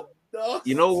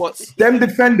you know what's them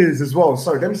defenders as well.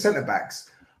 Sorry, them centre backs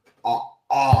are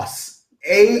arse.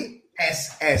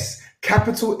 ASS,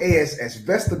 capital ASS.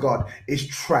 Vestergaard is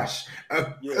trash.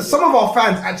 Some of our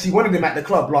fans actually wanted him at the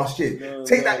club last year.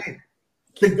 Take that in.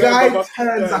 The guy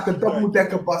turns like a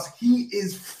double-decker bus. He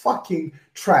is fucking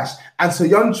trash. And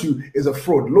Soyuncu is a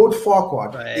fraud. Lord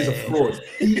Farquaad is a fraud.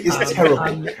 He is terrible.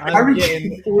 I'm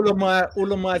getting all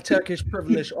of my Turkish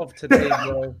privilege off today,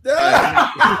 bro.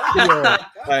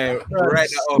 Right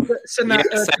off. Send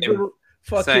that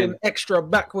fucking extra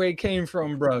back where he came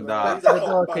from, bro. Back to the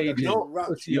dark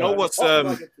ages. You know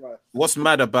what's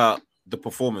mad about the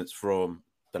performance from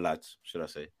the lads, should I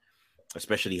say?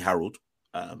 Especially Harold.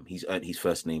 He's earned his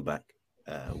first name back.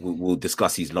 We'll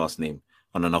discuss his last name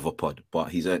on another pod, but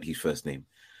he's earned his first name.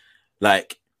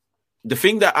 Like, the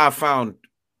thing that I found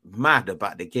mad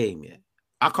about the game,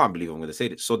 I can't believe I'm going to say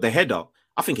this. So the header,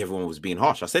 I think everyone was being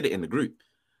harsh. I said it in the group.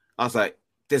 I was like,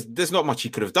 there's not much he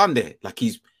could have done there. Like,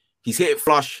 he's hit it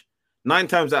flush. 9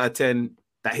 times out of 10,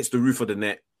 that hits the roof of the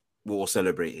net. We're all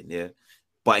celebrating,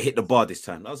 but it hit the bar this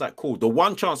time. I was like, cool. The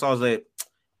one chance I was like,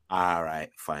 all right,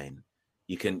 fine.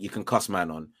 You can cuss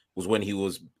man on, was when he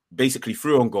was basically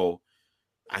through on goal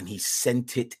and he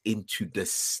sent it into the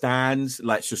stands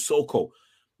like Sissoko.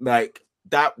 Like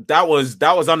that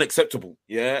was unacceptable.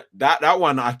 Yeah. That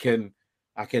one I can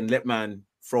let man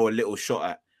throw a little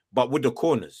shot at. But with the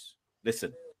corners,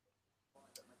 listen.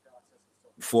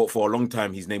 For a long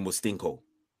time his name was Stinko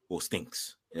or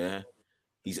Stinks. Yeah.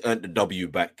 He's earned the W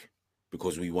back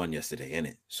because we won yesterday,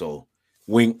 innit? So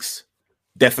Winks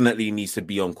definitely needs to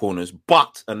be on corners,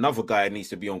 but another guy needs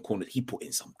to be on corners. He put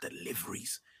in some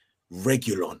deliveries.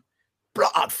 Reguilon,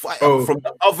 blood fire from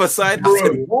the other side. I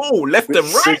said, whoa, left and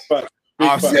right.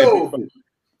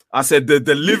 I said the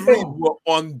deliveries were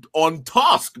on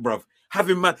task, bruv.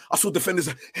 Having man, I saw defenders.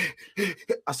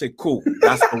 I said, cool.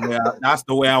 That's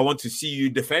the way I want to see you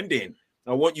defending.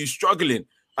 I want you struggling.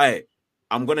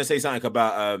 I'm gonna say something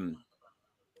about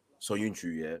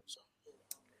Soyuncu,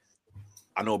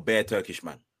 I know bare Turkish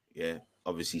man,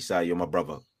 obviously, Si, you're my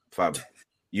brother, fam.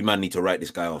 You man need to write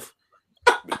this guy off.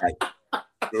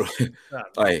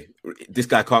 Hey, this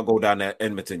guy can't go down there,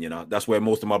 Edmonton. You know that's where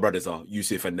most of my brothers are.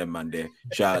 Yusuf and them man there.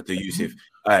 Shout out to Yusuf.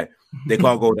 Hey, they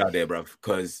can't go down there, bruv,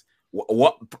 because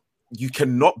what you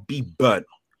cannot be burnt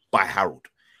by Harold.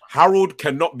 Harold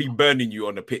cannot be burning you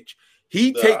on the pitch.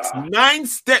 He takes 9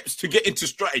 steps to get into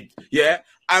stride,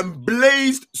 and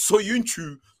blazed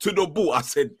Soyuncu to the ball. I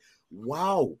said,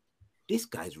 wow, this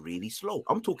guy's really slow.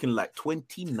 I'm talking like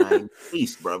 29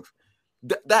 pace, bruv.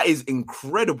 That is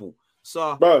incredible.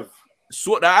 So, bruv,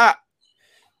 sort that out.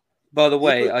 By the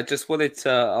way, I just wanted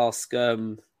to ask,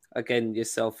 again,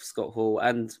 yourself, Scott Hall,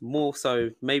 and more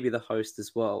so maybe the host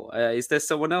as well. Is there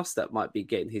someone else that might be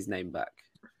getting his name back?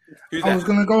 I was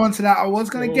going to go on to that. I was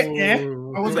going to get there.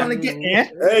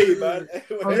 Hey, man.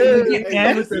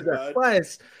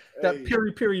 That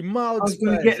piri mild. I was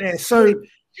going to get there. So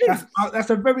that's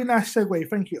a very nice segue.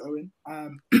 Thank you, Owen.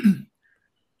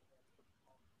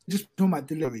 Just talking about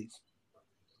deliveries,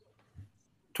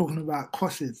 talking about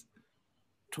crosses,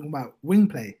 talking about wing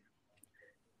play.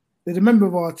 There's a member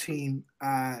of our team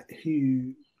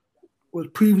who was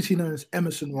previously known as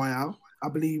Emerson Royale. I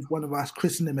believe one of us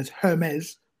christened him as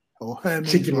Hermes or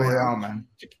Hermes Chicken Royale, man.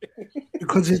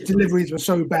 because his deliveries were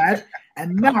so bad.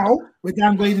 And now we're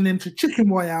downgrading him to Chicken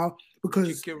Royale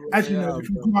because, as you know, if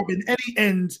you grew up in any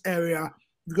ends area,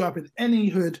 you grew up in any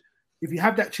hood, if you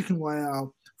have that Chicken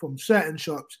Royale from certain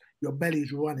shops, your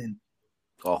belly's running,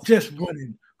 just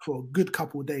running for a good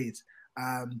couple of days.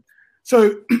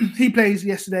 So he plays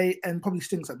yesterday and probably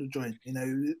stinks at the joint. You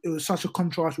know, it was such a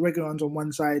contrast. Regular's on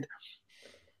one side,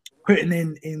 putting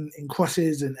in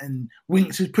crosses and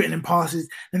Winks is putting in passes.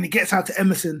 Then it gets out to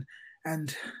Emerson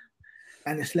and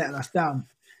it's letting us down.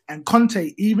 And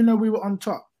Conte, even though we were on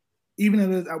top, even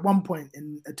though at one point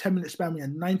in a 10-minute span we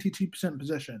had 92%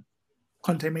 possession,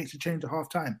 Conte makes a change at half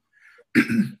time.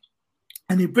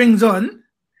 And he brings on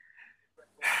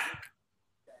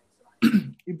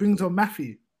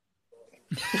Matthew.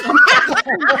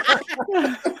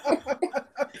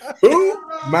 Who?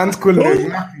 Man's calling him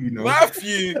Matthew, you know.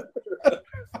 Matthew.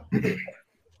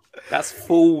 That's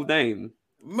full name.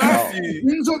 Matthew.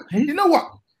 You know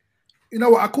what?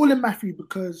 I call him Matthew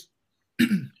because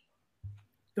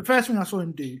the first thing I saw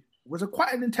him do was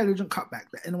quite an intelligent cutback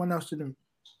that anyone else didn't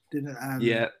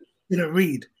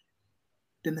read.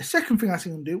 Then the second thing I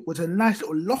seen him do was a nice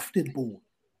little lofted ball.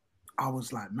 I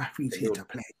was like, Matthew's here to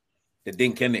play. The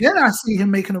dink, innit? Then I see him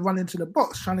making a run into the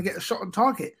box, trying to get a shot on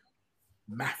target.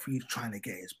 Matthew's trying to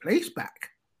get his place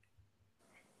back.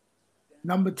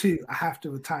 Number 2, I have to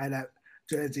retire that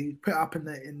jersey, put it up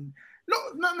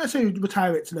not necessarily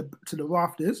retire it to the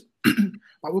rafters,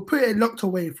 but we'll put it locked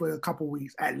away for a couple of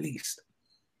weeks at least.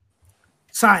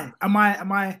 Sign. Am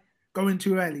I going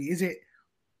too early? Is it,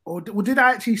 or did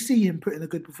I actually see him put in a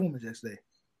good performance yesterday?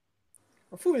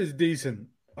 I thought it was decent.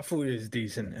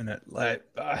 In it. Like,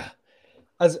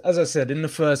 as I said, in the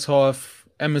first half,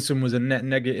 Emerson was a net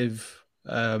negative.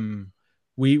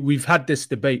 We've had this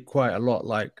debate quite a lot.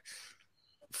 Like,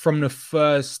 from the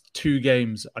first 2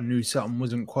 games, I knew something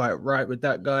wasn't quite right with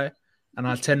that guy, and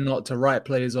I tend not to write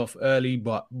players off early.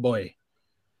 But boy,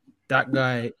 that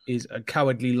guy is a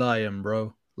cowardly lion,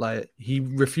 bro. Like, he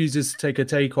refuses to take a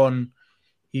take on.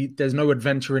 There's no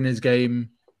adventure in his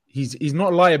game. He's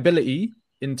not a liability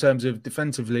in terms of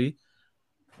defensively,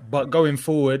 but going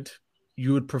forward,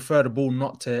 you would prefer the ball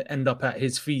not to end up at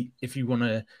his feet if you want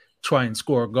to try and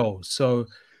score a goal. So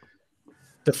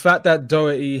the fact that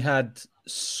Doherty had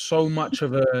so much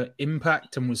of an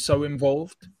impact and was so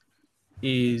involved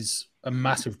is a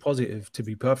massive positive, to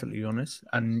be perfectly honest.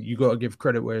 And you got to give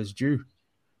credit where it's due.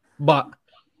 But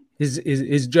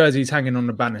his jersey's hanging on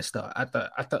the banister at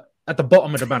the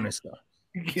bottom of the banister.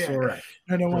 Yeah, it's all right.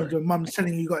 No one, your mum's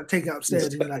telling you got to take it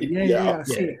upstairs. And you're like, I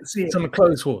see it. It's on the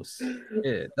clothes horse.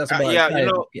 Yeah, that's about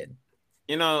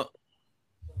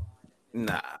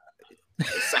nah.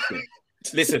 Second.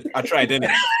 Listen, I tried, didn't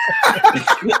I?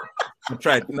 I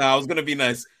tried. No, I was gonna be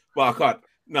nice, but I can't.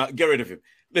 No, get rid of him.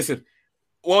 Listen,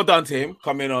 well done to him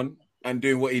coming on and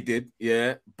doing what he did.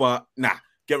 Yeah, but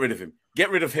get rid of him. Get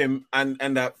rid of him and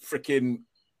that freaking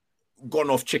gone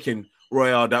off chicken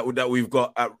Royale that we've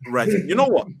got at right. You know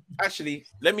what? Actually,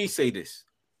 let me say this.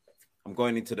 I'm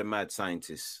going into the mad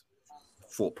scientist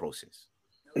thought process.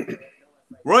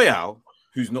 Royale,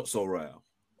 who's not so Royale,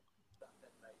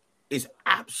 is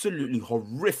absolutely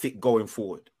horrific going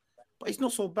forward, but he's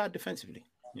not so bad defensively.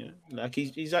 Yeah, like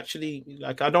he's actually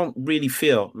like, I don't really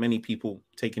feel many people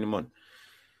taking him on.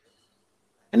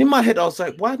 And in my head, I was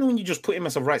like, why don't you just put him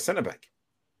as a right centre back?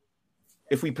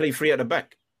 If we play 3 at the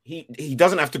back, He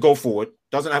doesn't have to go forward,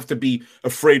 doesn't have to be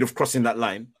afraid of crossing that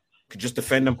line, could just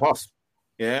defend and pass.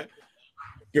 Yeah.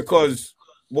 Because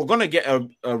we're gonna get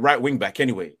a right wing back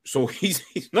anyway. So he's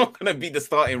not gonna be the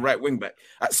starting right wing back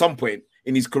at some point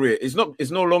in his career.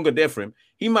 It's no longer there for him.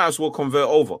 He might as well convert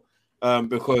over.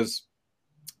 Because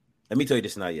let me tell you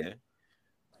this now, yeah.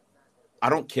 I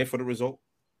don't care for the result,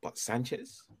 but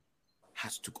Sanchez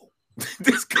has to go.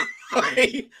 This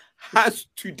guy has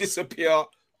to disappear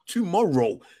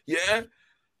tomorrow. Yeah.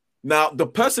 Now, the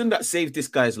person that saved this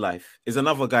guy's life is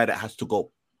another guy that has to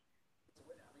go.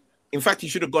 In fact, he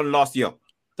should have gone last year.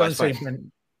 Don't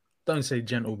say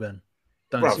gentle Ben.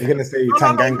 You're gonna say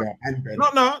Tanganga and Ben.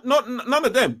 No, none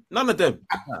of them. None of them.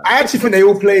 I actually think they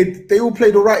all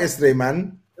played all right yesterday,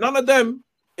 man. None of them.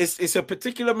 It's a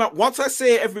particular man. Once I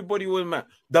say everybody will man,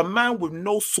 the man with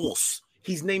no sauce.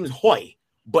 His name is Hoy,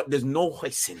 but there's no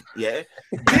hoisin. Yeah,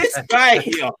 this guy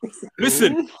here.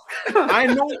 Listen,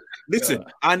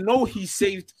 I know he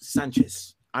saved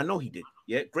Sanchez. I know he did.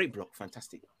 Yeah, great block,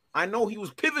 fantastic. I know he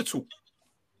was pivotal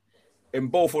in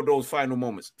both of those final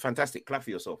moments. Fantastic. Clap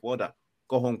for yourself. Well done.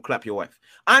 Go home, clap your wife.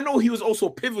 I know he was also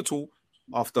pivotal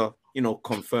after,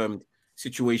 confirmed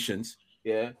situations,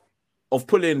 yeah, of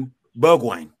pulling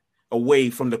Bergwijn away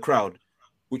from the crowd,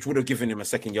 which would have given him a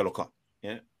second yellow card.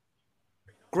 Yeah.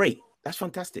 Great. That's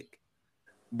fantastic.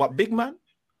 But big man,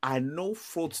 I know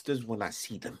fraudsters when I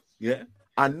see them. Yeah.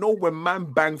 I know when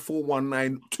man bang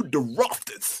 419 to the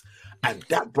rafters, and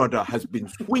that brother has been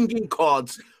swinging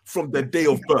cards from the day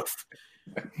of birth.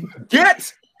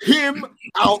 Get him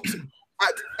out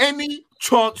at any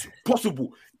chance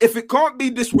possible. If it can't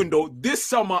be this window, this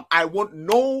summer, I want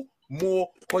no more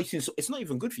hoisin sauce. It's not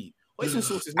even good for you. Hoisin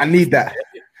sauce is I need that.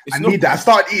 I need that. I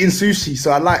started eating sushi,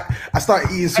 so I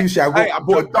started eating sushi. I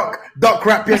bought a duck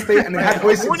wrap yesterday, and it had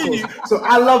hoisin sauce. So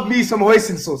I love me some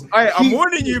hoisin sauce. I'm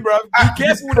warning you, bro. Be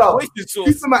careful with the hoisin sauce.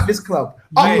 Keep them at this club.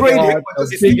 Upgrade it.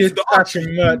 The biggest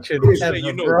fashion merchant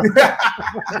ever, bro.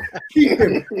 Keep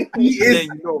him.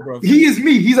 He is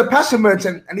me. He's a passion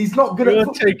merchant, and he's not good at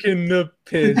football. You're taking the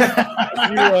piss.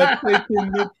 You are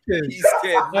taking the piss.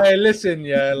 Hey, listen,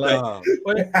 yeah,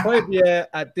 like,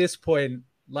 at this point,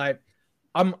 like,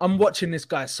 I'm watching this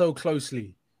guy so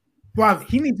closely. Bruv,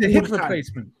 he needs a hip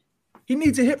replacement. He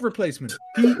needs a hip replacement.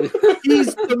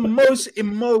 He's the most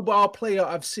immobile player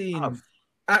I've seen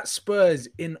at Spurs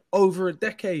in over a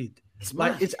decade.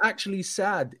 It's actually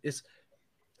sad.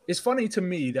 It's funny to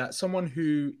me that someone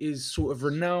who is sort of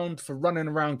renowned for running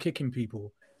around kicking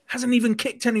people hasn't even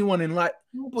kicked anyone in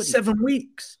 7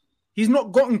 weeks. He's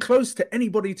not gotten close to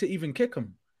anybody to even kick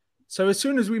him. So as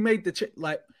soon as we made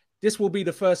the this will be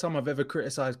the first time I've ever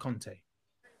criticized Conte,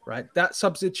 right? That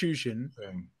substitution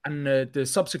and the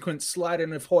subsequent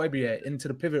sliding of Højbjerg into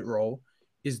the pivot role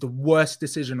is the worst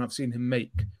decision I've seen him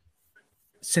make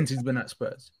since he's been at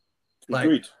Spurs.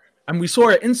 Agreed. And we saw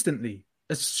it instantly.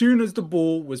 As soon as the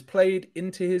ball was played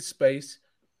into his space,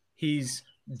 he's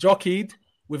jockeyed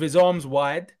with his arms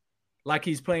wide, like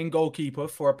he's playing goalkeeper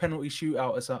for a penalty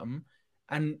shootout or something,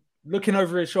 and looking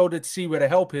over his shoulder to see where the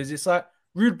help is. It's like,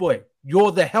 rude boy,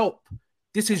 you're the help.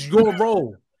 This is your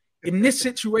role. In this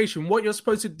situation, what you're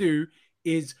supposed to do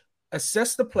is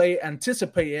assess the play,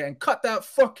 anticipate it, and cut that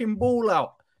fucking ball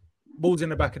out. Ball's in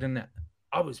the back of the net.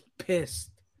 I was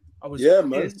pissed.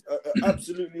 Man.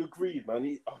 Absolutely agreed, man.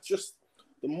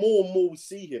 The more and more we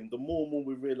see him, the more and more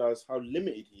we realize how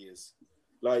limited he is.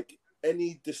 Like,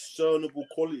 any discernible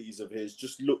qualities of his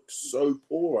just look so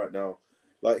poor right now.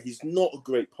 Like, he's not a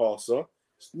great passer.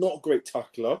 He's not a great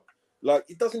tackler. Like,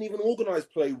 he doesn't even organize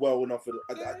play well enough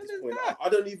at this point. I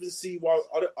don't even see why.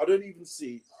 I don't even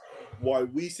see why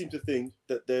we seem to think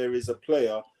that there is a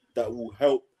player that will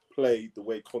help play the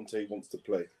way Conte wants to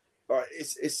play.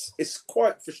 It's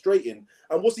quite frustrating.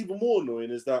 And what's even more annoying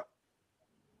is that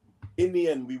in the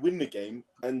end we win the game,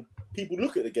 and people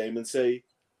look at the game and say,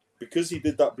 because he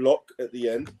did that block at the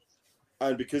end,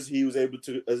 and because he was able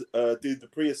to do the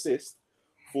pre-assist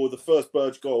for the first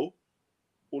Berge goal,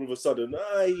 all of a sudden,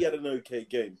 he had an okay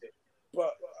game.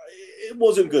 But it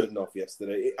wasn't good enough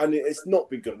yesterday. And it's not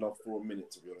been good enough for a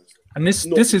minute, to be honest. And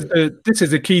this is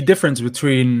the key difference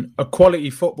between a quality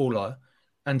footballer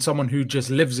and someone who just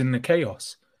lives in the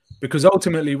chaos. Because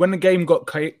ultimately, when the game got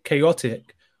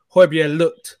chaotic, Højbjerg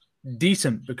looked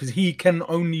decent because he can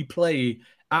only play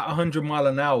at 100 mile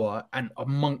an hour and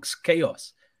amongst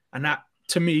chaos. And that,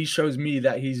 to me, shows me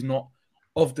that he's not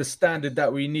of the standard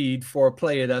that we need for a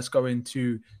player that's going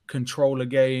to control a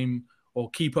game or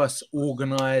keep us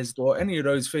organized or any of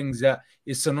those things that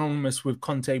is synonymous with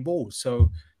Conte ball.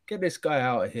 So get this guy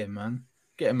out of here, man.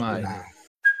 Get him out of here.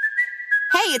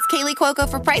 Hey, it's Kaylee Cuoco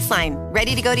for Priceline.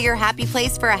 Ready to go to your happy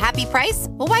place for a happy price?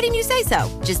 Well, why didn't you say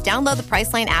so? Just download the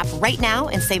Priceline app right now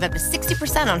and save up to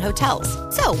 60% on hotels.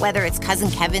 So whether it's Cousin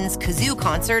Kevin's Kazoo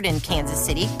Concert in Kansas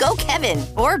City, go Kevin,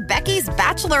 or Becky's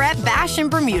Bachelorette Bash in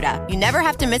Bermuda, you never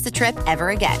have to miss a trip ever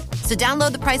again. So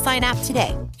download the Priceline app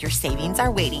today. Your savings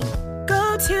are waiting.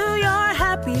 Go to your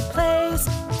happy place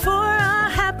for a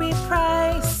happy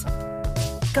price.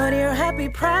 Go to your happy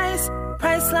price,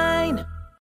 Priceline.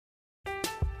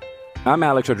 I'm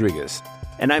Alex Rodriguez.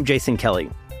 And I'm Jason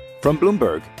Kelly. From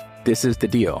Bloomberg, this is The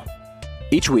Deal.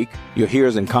 Each week, you'll hear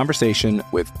us in conversation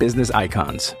with business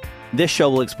icons. This show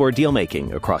will explore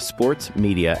deal-making across sports,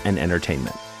 media, and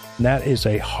entertainment. That is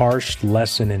a harsh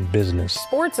lesson in business.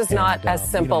 Sports is not as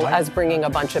simple as bringing a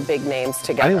bunch of big names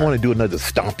together. I didn't want to do another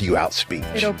stomp you out speech.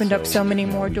 It opened up so many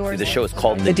more doors. The show is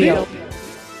called The Deal.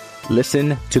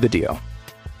 Listen to The Deal.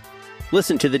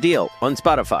 Listen to The Deal on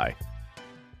Spotify.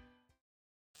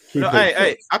 No,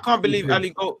 hey, I can't believe Ali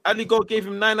Gold gave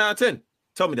him 9 out of 10.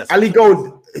 Tell me that. Ali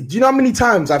Gold, do you know how many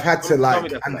times I've had to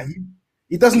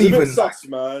he doesn't even sus,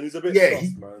 man. He's a bit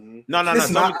sus, man. No.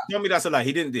 Tell me that's a lie.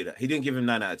 He didn't do that. He didn't give him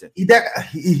 9 out of 10.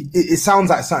 It sounds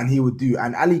like something he would do.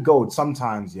 And Ali Gold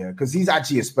sometimes, because he's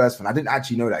actually a Spurs fan. I didn't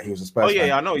actually know that he was a Spurs fan. Oh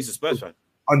yeah, I know he's a Spurs fan.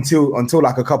 Until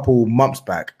like a couple months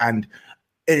back, and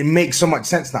it makes so much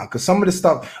sense now because some of the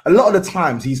stuff, a lot of the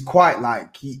times, he's quite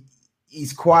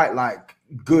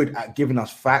good at giving us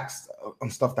facts on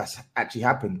stuff that's actually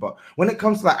happened. But when it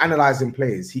comes to like analyzing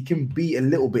players, he can be a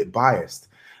little bit biased,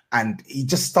 and he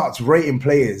just starts rating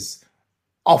players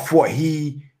off what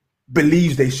he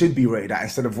believes they should be rated at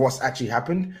instead of what's actually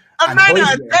happened. A 9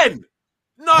 out of 10.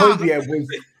 No, Hojbjerg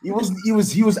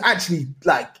he was actually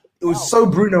like, it was so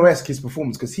Bruno-esque his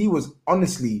performance because he was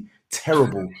honestly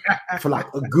terrible for like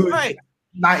a good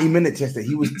 90 minutes yesterday.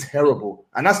 He was terrible,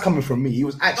 and that's coming from me. He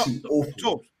was actually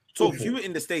awful. So if you were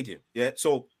in the stadium, yeah.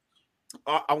 So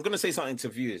I'm gonna say something to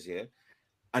viewers, yeah,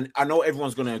 and I know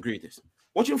everyone's gonna agree with this.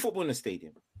 Watching football in the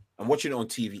stadium and watching it on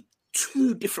TV,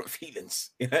 2 different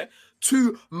feelings, yeah,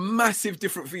 2 massive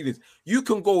different feelings. You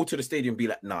can go to the stadium and be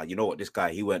like, nah, you know what, this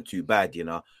guy, he weren't too bad, you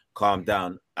know, calm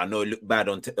down. I know it looked bad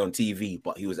on TV,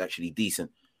 but he was actually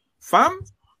decent. Fam,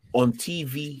 on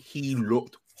TV, he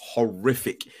looked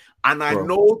horrific. And I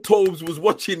know Tobes was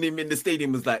watching him in the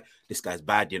stadium, was like, this guy's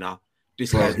bad, you know.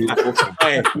 This guy's he was awful.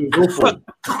 He was awful.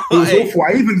 He was awful.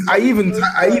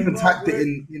 I even typed it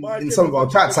in some of our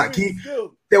chats. Like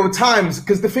there were times,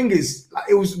 because the thing is, like,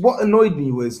 it was what annoyed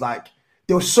me was like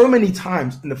there were so many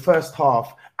times in the first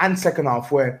half and second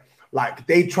half where like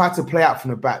they tried to play out from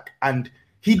the back, and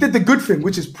he did the good thing,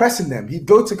 which is pressing them. He'd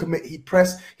go to commit, he'd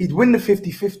press, he'd win the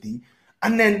 50-50,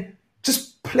 and then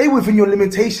just play within your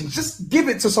limitations. Just give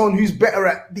it to someone who's better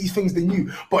at these things than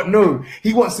you. But no,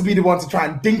 he wants to be the one to try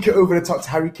and dink it over the top to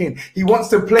Harry Kane. He wants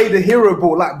to play the hero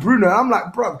ball like Bruno. I'm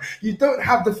like, bro, you don't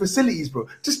have the facilities, bro.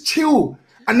 Just chill.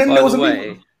 And then there was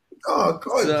oh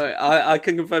god. So I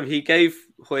can confirm he gave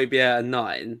Hojbjerg a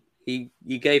 9.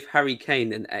 You gave Harry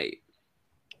Kane an 8.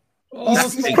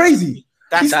 He's crazy.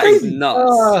 That is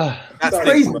nuts. That's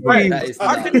crazy. That is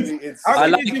nuts. I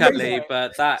like Ali,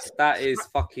 but that is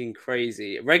fucking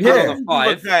crazy. Regular on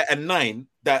a 5. A 9.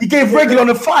 He gave regular on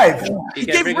a 5. He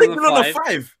gave regular on a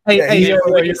 5. Hey,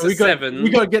 we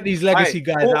got to get these legacy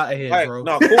guys out of here, bro.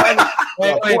 No,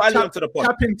 call Ali onto the pod.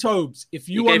 Captain Tobes, if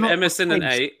you gave Emerson an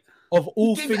 8. Of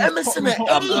all things, Emerson an 8.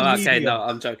 Okay, no,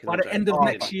 I'm joking. By the end of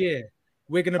next year,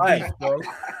 we're gonna beef, bro.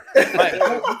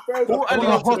 Call Ali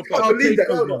onto the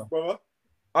pod.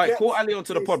 All right, call Ali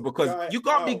onto the pod because you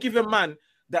can't be giving man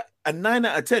that a 9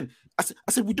 out of 10. I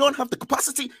said we don't have the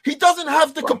capacity. He doesn't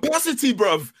have the capacity,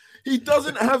 bruv. He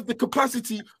doesn't have the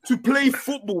capacity to play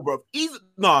football, bruv.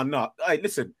 No. Hey,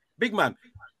 listen, big man.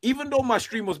 Even though my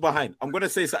stream was behind, I'm gonna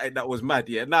say something that was mad.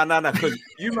 Yeah, no, because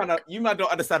you man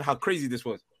don't understand how crazy this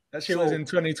was. That shit was in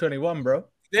 2021, bro.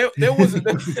 There was a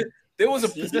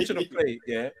position of play,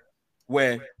 yeah,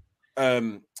 where I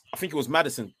think it was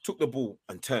Maddison took the ball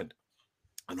and turned.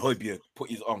 And Hojbjerg put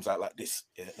his arms out like this,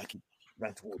 yeah, like he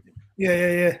ran towards him.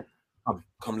 Yeah.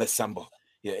 Come, let's samba.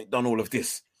 Yeah, done all of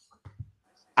this.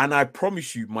 And I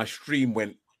promise you, my stream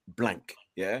went blank,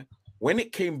 yeah? When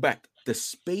it came back, the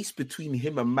space between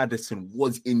him and Maddison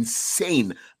was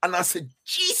insane. And I said,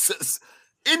 Jesus,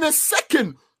 in a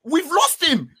second, we've lost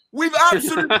him. We've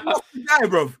absolutely lost the guy,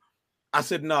 bro. I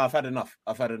said, no, I've had enough.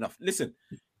 Listen,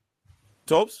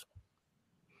 Tobes,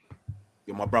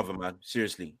 you're my brother, man.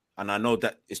 Seriously. And I know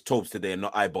that it's Tobes today and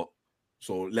not iBot.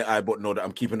 So let iBot know that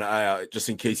I'm keeping an eye out just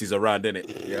in case he's around,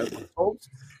 innit? Yeah. Tobes,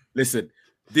 listen,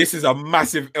 this is a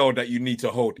massive L that you need to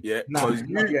hold. Yeah. No,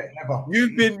 not yet, never.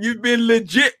 You've been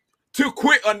legit to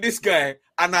quit on this guy,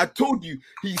 and I told you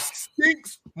he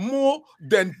stinks more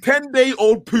than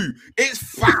 10-day-old poo. It's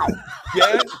foul,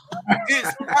 yeah.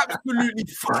 It's absolutely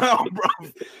foul, bro.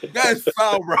 That is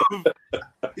foul, bro.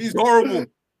 He's horrible.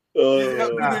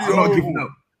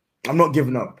 I'm not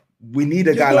giving up. We need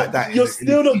a guy like that. You're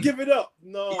still not giving up.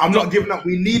 No, I'm not giving up.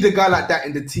 We need a guy like that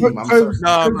in the team. I'm sorry.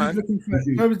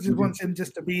 Toby just wants him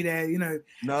just to be there, you know.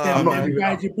 I'm not the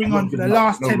guys you bring on for the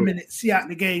last 10 minutes, see out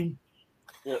the game.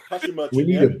 What, passion merchant, we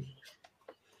need him.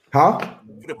 Huh?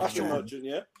 Passion merchant,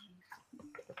 yeah?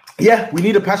 Yeah, we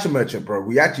need a passion merchant, bro.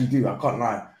 We actually do. I can't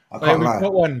lie.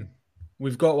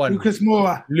 We've got one. Lucas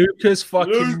Moura. Lucas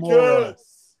fucking Moura.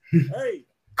 Hey.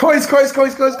 Coins. Thank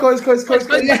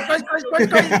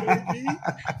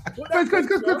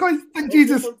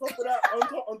Jesus. On top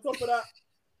of that,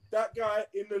 that guy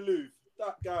in the Louvre,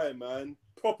 that guy, man,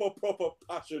 proper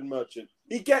passion merchant.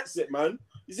 He gets it, man.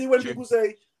 You see when people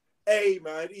say, hey,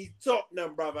 man, he's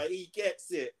Tottenham, brother, he gets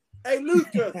it. Hey,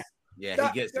 Lucas. Yeah,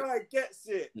 he gets it. That guy gets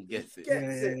it. He gets it.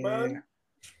 Gets it, man.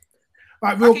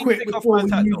 Right, real quick before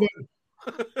we move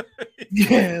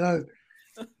on.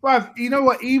 Bruv, you know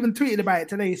what? He even tweeted about it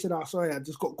today. He said, sorry, I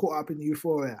just got caught up in the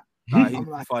euphoria. I'm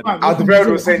like,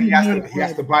 Alderweireld was saying he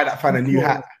has to buy that fan a new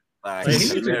hat. He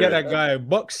needs to get that guy a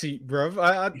box seat, bro.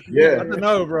 I don't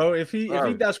know, bro. If he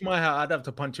dashed my hat, I'd have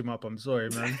to punch him up. I'm sorry,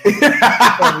 man. It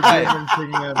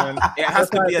has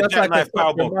to be a jackknife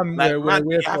foul ball. Where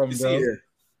we're from, bro.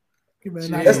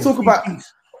 Let's talk about.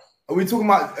 Are we talking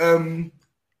about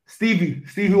Stevie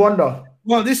Wonder?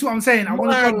 Well, this is what I'm saying. I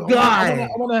want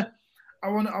to.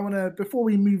 Before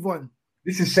we move on.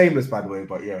 This is shameless, by the way,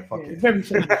 but yeah, fuck it. Very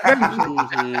shameless.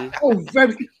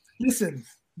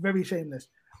 Very shameless.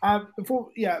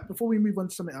 Before we move on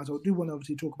to something else, I do want to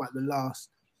obviously talk about the last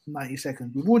 90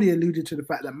 seconds. We've already alluded to the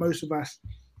fact that most of us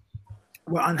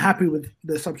were unhappy with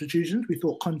the substitutions. We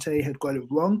thought Conte had got it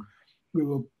wrong. We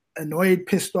were annoyed,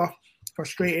 pissed off,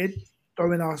 frustrated,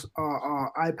 throwing our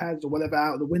iPads or whatever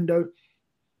out the window.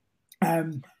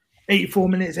 84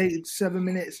 minutes, 87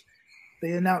 minutes.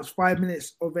 They announced 5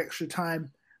 minutes of extra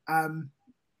time.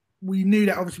 We knew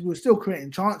that obviously we were still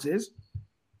creating chances,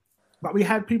 but we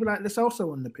had people like Lo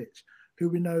Celso on the pitch, who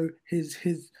we know his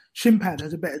shin pad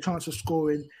has a better chance of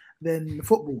scoring than the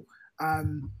football.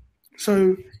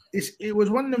 So it was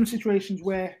one of them situations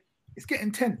where it's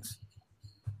getting tense.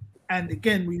 And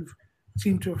again, we've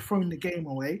seemed to have thrown the game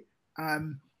away.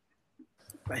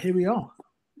 But here we are.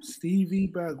 Stevie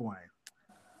Bergwijn.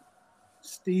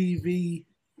 Stevie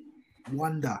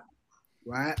Wonder,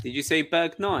 right? Did you say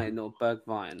Berg9 or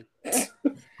Bergwijn?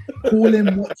 Call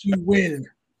him what you will,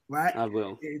 right? I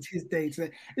will. It's his day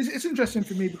today. It's interesting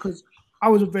for me because I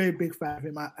was a very big fan of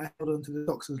him. I held on to the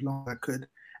stocks as long as I could,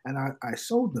 and I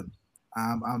sold them.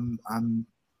 I'm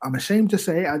ashamed to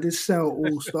say I did sell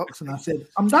all stocks, and I said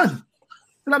I'm done.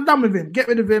 And I'm done with him. Get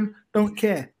rid of him. Don't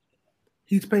care.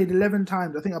 He's played 11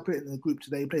 times. I think I put it in the group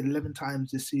today. He played 11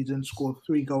 times this season, scored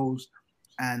 3 goals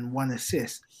and 1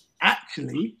 assist.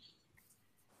 Actually,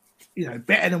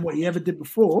 better than what he ever did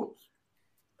before.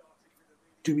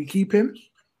 Do we keep him?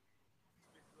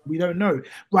 We don't know.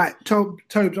 Right, Tobes,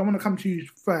 I want to come to you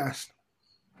first.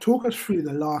 Talk us through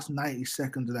the last 90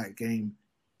 seconds of that game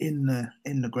in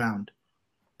the ground.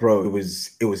 Bro, it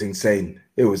was insane.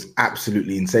 It was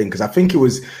absolutely insane because I think it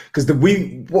was because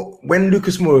when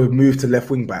Lucas Moura moved to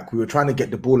left wing back, we were trying to get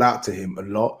the ball out to him a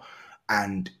lot,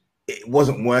 and it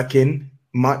wasn't working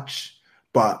much.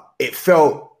 But it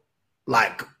felt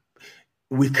like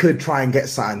we could try and get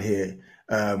something here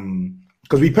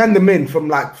because we penned them in from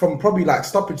probably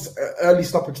early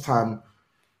stoppage time,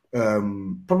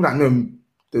 the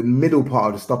middle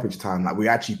part of the stoppage time. Like we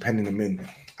actually penning them in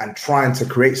and trying to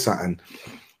create something.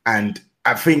 And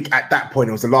I think at that point,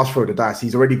 it was the last throw of the dice.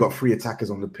 He's already got 3 attackers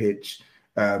on the pitch.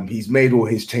 He's made all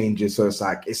his changes. So it's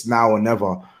like, it's now or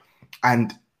never.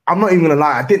 And I'm not even going to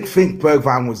lie. I didn't think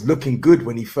Bergwijn was looking good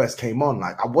when he first came on.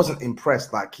 Like, I wasn't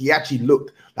impressed. Like, he actually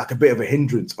looked like a bit of a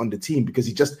hindrance on the team because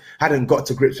he just hadn't got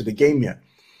to grips with the game yet.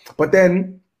 But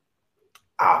then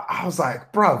I was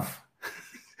like, bruv,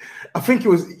 I think it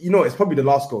was, it's probably the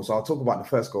last goal. So I'll talk about the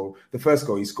first goal. The first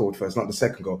goal he scored first, not the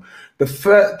second goal. The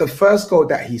first goal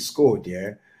that he scored,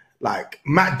 like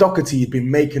Matt Doherty had been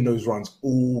making those runs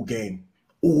all game.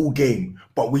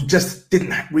 But we just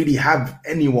didn't really have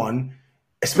anyone,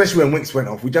 especially when Winks went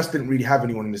off. We just didn't really have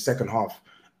anyone in the second half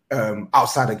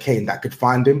outside of Kane that could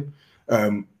find him.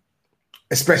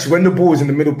 Especially when the ball was in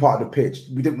the middle part of the pitch.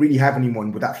 We didn't really have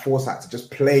anyone with that foresight to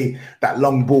just play that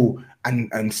long ball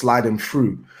and slide him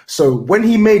through. So when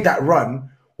he made that run,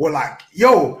 we're like,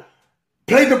 yo,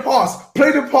 play the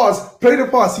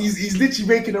pass. He's literally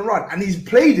making a run and he's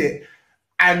played it.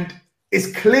 And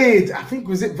it's cleared. I think,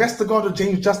 was it Vestergaard or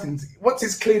James Justin? Once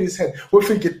it's cleared his head, we're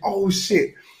thinking, oh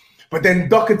shit. But then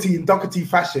Doherty in Doherty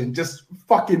fashion just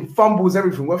fucking fumbles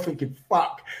everything. We're thinking,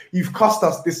 fuck, you've cost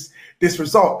us this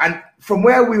result. And from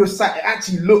where we were sat, it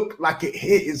actually looked like it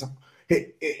hit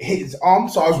his arm.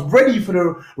 So I was ready for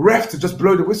the ref to just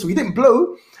blow the whistle. He didn't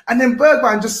blow. And then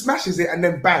Bergwijn just smashes it and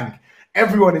then bang.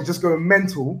 Everyone is just going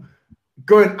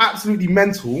absolutely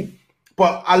mental.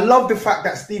 But I love the fact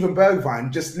that Steven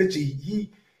Bergwijn just literally,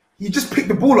 he just picked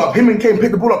the ball up. Him and Kane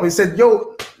picked the ball up and said,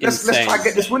 yo, let's try and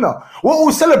get this winner. We're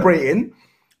all celebrating.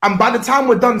 And by the time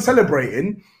we're done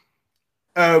celebrating,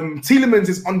 Tielemans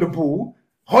is on the ball.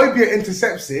 Højbjerg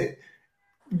intercepts it,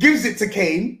 gives it to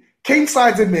Kane. Kane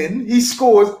slides him in. He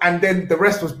scores. And then the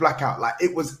rest was blackout. Like,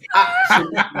 it was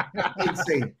absolutely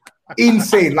insane.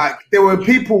 Insane. Like, there were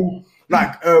people,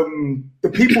 like,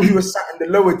 the people who were sat in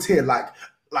the lower tier, like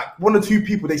one or two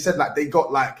people, they said, like, they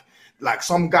got, like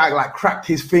some guy like cracked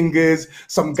his fingers,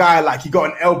 some guy like he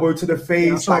got an elbow to the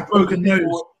face, like broken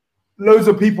nose. Loads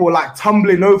of people were like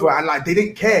tumbling over and like they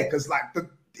didn't care because like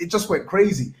it just went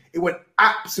crazy. It went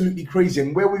absolutely crazy.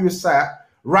 And where we were sat,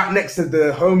 right next to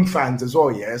the home fans as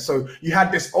well, yeah. So you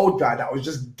had this old guy that was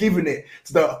just giving it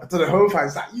to the home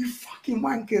fans, like, you fucking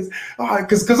wankers,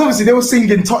 because obviously they were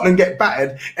singing Tottenham get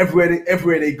battered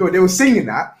everywhere they go. They were singing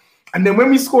that. And then when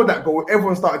we scored that goal,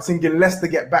 everyone started singing Leicester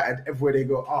get battered everywhere they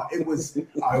go. It was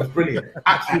brilliant.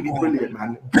 Absolutely brilliant,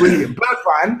 man. Brilliant.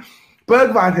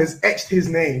 Bergwijn has etched his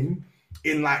name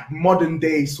in like modern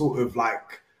day sort of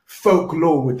like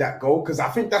folklore with that goal. Because I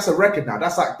think that's a record now.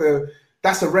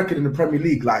 That's a record in the Premier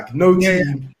League. Like no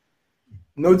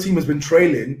team has been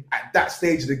trailing at that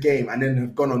stage of the game and then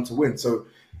have gone on to win. So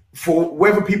for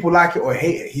whether people like it or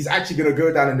hate it, he's actually going to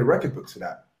go down in the record books for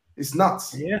that. It's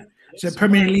nuts. Yeah. It's a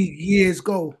Premier League year's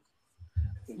goal.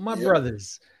 My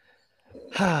brothers,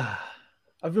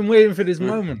 I've been waiting for this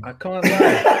moment. I can't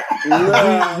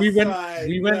lie. we went to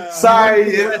the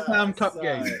West Ham Cup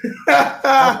game.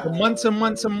 After months and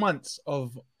months and months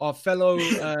of our fellow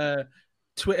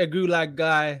Twitter gulag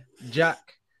guy,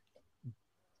 Jack,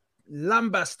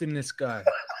 lambasting this guy,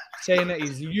 saying that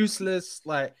he's useless.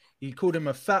 Like, he called him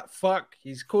a fat fuck.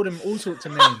 He's called him all sorts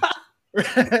of names.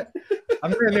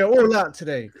 I'm letting it all out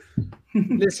today.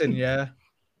 Listen, yeah.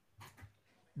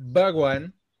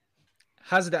 Bergwijn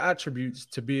has the attributes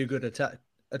to be a good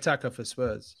attacker for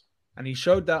Spurs. And he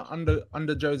showed that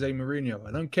under Jose Mourinho.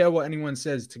 I don't care what anyone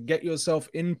says. To get yourself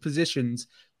in positions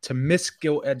to miss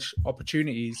gilt-edged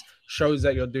opportunities shows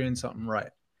that you're doing something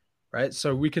right. Right?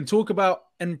 So we can talk about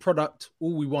end product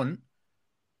all we want.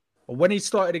 But when he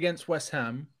started against West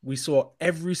Ham, we saw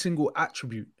every single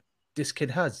attribute this kid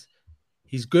has.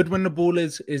 He's good when the ball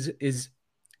is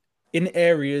in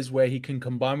areas where he can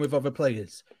combine with other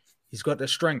players. He's got the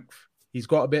strength. He's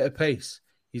got a bit of pace.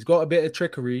 He's got a bit of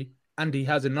trickery, and he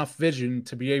has enough vision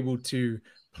to be able to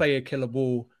play a killer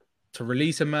ball, to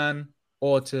release a man,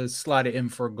 or to slide it in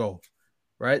for a goal.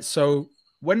 Right? So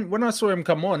when I saw him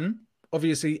come on,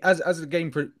 obviously, as the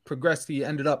game progressed, he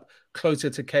ended up closer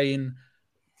to Kane,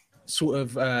 sort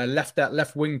of left that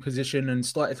left wing position and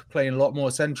started to play a lot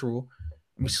more central.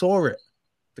 And we saw it.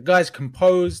 The guy's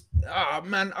composed.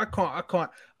 Man, I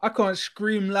can't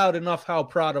scream loud enough how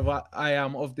proud I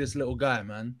am of this little guy,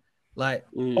 man. Like,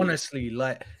 honestly,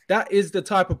 like, that is the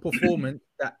type of performance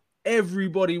that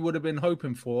everybody would have been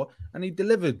hoping for, and he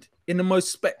delivered in the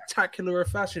most spectacular of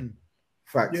fashion.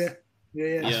 Facts.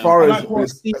 Yeah. As far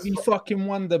as Stevie fucking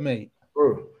wonder, mate.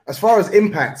 Bro, as far as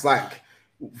impacts, like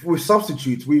with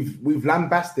substitutes, we've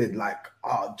lambasted like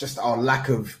just our lack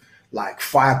of like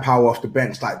firepower off the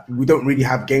bench. Like, we don't really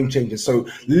have game changers. So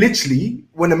literally,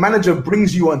 when a manager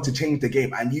brings you on to change the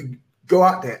game and you go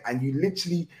out there and you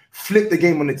literally flip the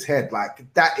game on its head,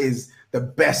 like, that is the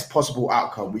best possible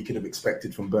outcome we could have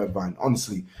expected from Bergwijn.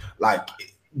 Honestly, like,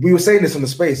 we were saying this on the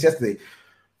space yesterday.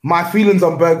 My feelings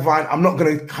on Bergwijn, I'm not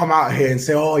going to come out here and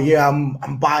say, oh yeah,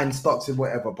 I'm buying stocks and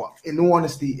whatever. But in all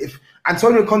honesty, if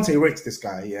Antonio Conte rates this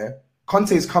guy, yeah,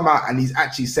 Conte's come out and he's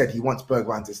actually said he wants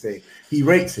Bergwijn to stay. He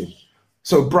rates him.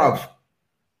 So, bruv,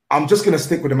 I'm just going to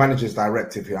stick with the manager's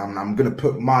directive here. I'm going to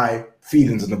put my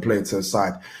feelings on the player to the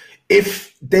side.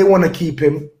 If they want to keep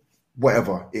him,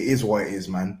 whatever, it is what it is,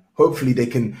 man. Hopefully they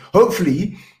can,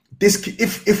 this,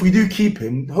 if we do keep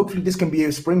him, hopefully this can be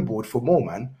a springboard for more,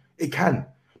 man. It can.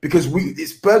 Because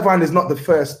Bergwijn is not the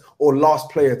first or last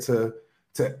player to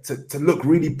look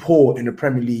really poor in the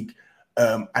Premier League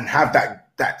and have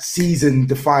that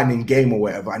season-defining game or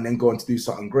whatever, and then go on to do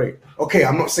something great. Okay,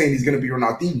 I'm not saying he's going to be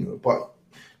Ronaldinho, but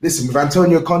listen, with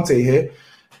Antonio Conte here,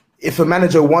 if a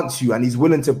manager wants you and he's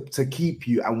willing to keep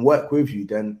you and work with you,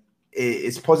 then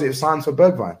it's positive signs for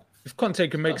Bergwijn. If Conte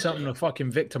can make something of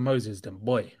fucking Victor Moses, then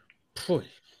boy.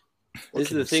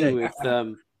 This is the thing with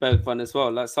Bergwijn as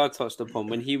well. Like I touched upon,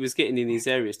 when he was getting in these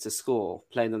areas to score,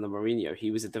 playing on the Mourinho,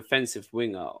 he was a defensive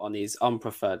winger on his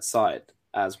unpreferred side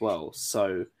as well.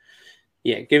 So,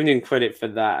 yeah, giving him credit for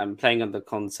that and playing under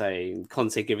Conte, and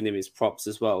Conte giving him his props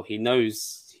as well. He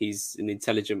knows he's an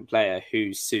intelligent player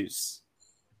who suits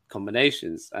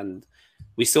combinations. And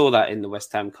we saw that in the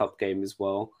West Ham Cup game as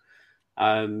well.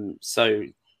 So,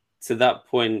 to that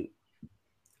point,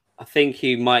 I think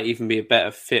he might even be a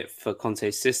better fit for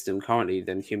Conte's system currently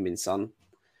than Heung-min Son.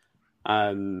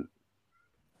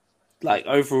 Like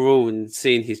overall, and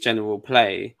seeing his general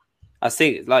play, I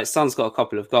think like Son's got a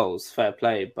couple of goals, fair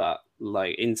play, but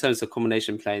like in terms of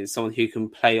combination playing, someone who can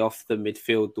play off the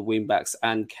midfield, the wing backs,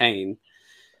 and Kane,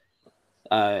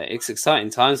 it's exciting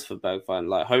times for Bergwijn.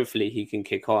 Like hopefully he can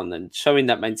kick on and showing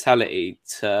that mentality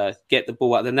to get the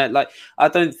ball out of the net. Like I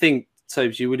don't think,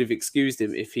 Tobes, you would have excused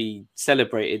him if he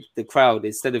celebrated the crowd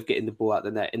instead of getting the ball out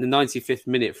the net in the 95th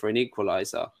minute for an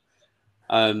equaliser.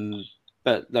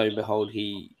 But lo and behold,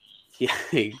 he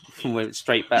went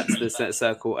straight back to the centre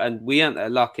circle, and we hadn't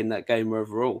had luck in that game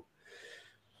overall.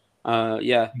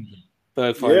 Bergwijn,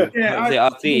 I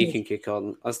think he can kick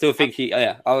on. I still think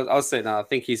I'll say now. I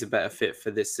think he's a better fit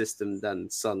for this system than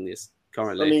Son is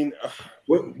currently. I mean,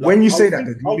 when you say that,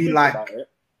 do you mean like?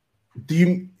 Do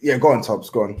you? Yeah, go on, Tops.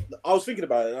 Go on. I was thinking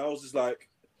about it, and I was just like,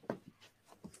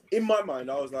 in my mind,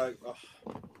 I was like,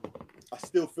 I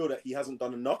still feel that he hasn't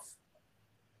done enough.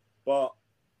 But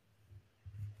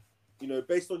you know,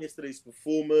 based on yesterday's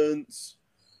performance,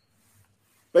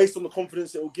 based on the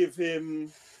confidence it will give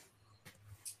him,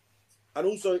 and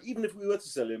also even if we were to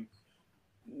sell him,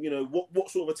 you know, what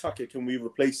sort of attacker can we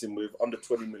replace him with under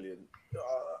 20 million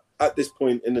at this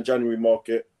point in the January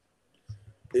market?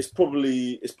 It's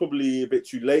probably a bit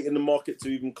too late in the market to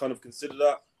even kind of consider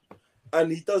that.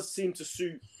 And he does seem to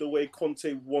suit the way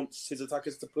Conte wants his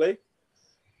attackers to play.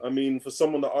 I mean, for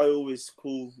someone that I always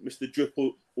call Mr. Drip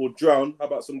or Drown, how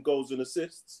about some goals and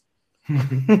assists? He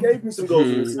gave me some goals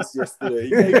and assists yesterday.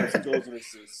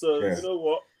 So, You know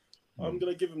what? I'm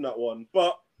going to give him that one.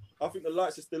 But I think the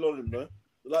lights are still on him, though.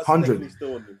 The lights are definitely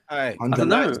still on him. I don't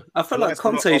know. I feel like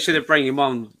Conte should have brought him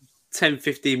on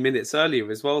 10-15 minutes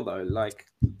earlier as well, though. Like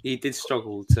he did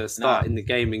struggle to start in the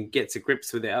game and get to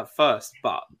grips with it at first,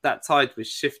 but that tide was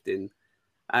shifting,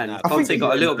 and Conte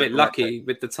got a little bit lucky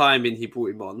with the timing he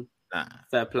brought him on.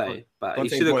 Fair play, but he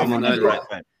should have come on earlier.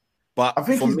 But I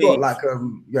think he's got like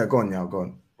go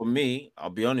on. For me, I'll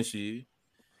be honest with you.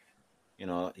 You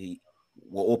know,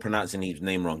 we're all pronouncing his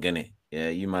name wrong, innit? Yeah,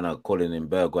 you man are calling him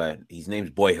Bergwijn. His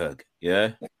name's Boyhug.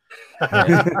 Yeah.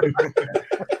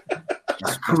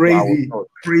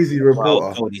 Crazy reporter.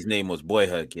 I thought his name was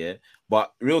Boyhug, yeah.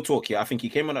 But real talk here, I think he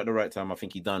came on at the right time. I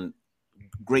think he done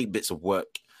great bits of work.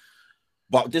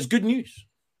 But there's good news.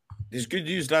 There's good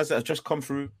news, lads, that have just come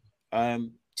through.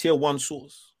 Tier 1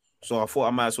 source. So I thought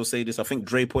I might as well say this. I think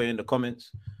Dre put it in the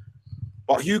comments.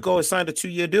 But Hugo has signed a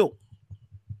 2-year deal.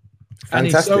 And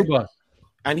he's sober.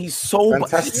 And he's sober.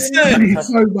 Fantastic. There's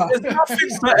nothing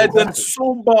better than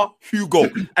sober Hugo.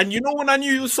 And you know when I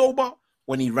knew he was sober?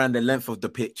 When he ran the length of the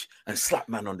pitch and slapped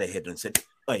man on the head and said,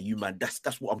 "Hey, you man,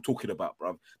 that's what I'm talking about,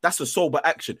 bro. That's a sober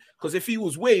action." Because if he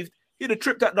was waved, he'd have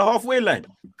tripped at the halfway line.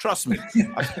 Trust me.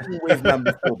 I've seen waved man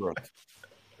before, bro.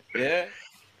 Yeah.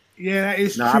 Yeah, that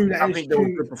is true. I think that was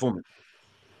a good performance.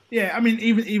 Yeah, I mean,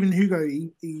 even Hugo,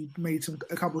 he made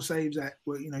a couple of saves that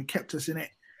were, you know, kept us in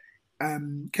it,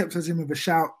 kept us in with a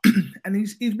shout, and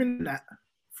he's been in that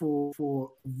for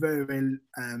a very, very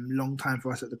long time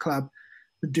for us at the club.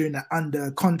 Been doing that under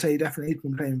Conte. Definitely, he's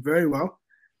been playing very well.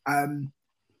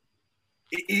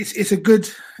 It's a good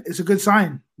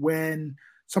sign when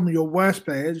some of your worst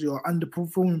players, your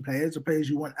underperforming players, the players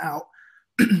you want out,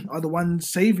 are the ones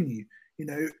saving you. You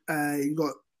know, you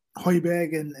got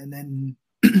Højbjerg and then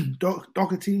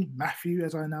Doherty, Matthew,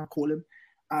 as I now call him,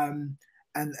 and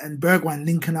Bergwijn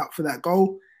linking up for that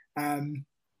goal.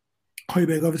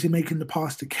 Højbjerg obviously making the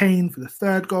pass to Kane for the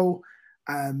third goal,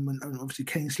 and obviously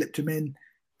Kane slipped him in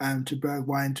to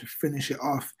Bergwijn to finish it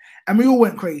off. And we all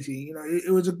went crazy. You know, it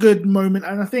was a good moment.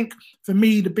 And I think for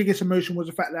me, the biggest emotion was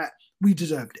the fact that we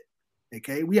deserved it.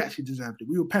 Okay, we actually deserved it.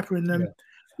 We were peppering them. Yeah.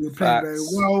 We were playing very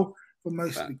well for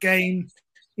most of the game.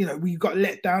 You know, we got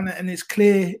let down, and it's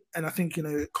clear. And I think, you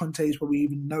know, Conte's probably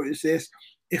even noticed this.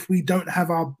 If we don't have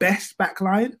our best back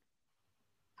line,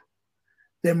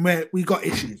 then we got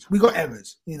issues. We got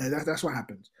errors. You know, that's what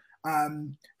happens.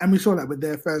 And we saw that with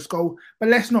their first goal. But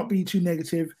let's not be too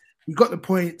negative. We got the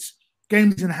points.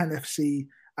 Games in hand FC.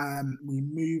 We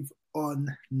move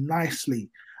on nicely.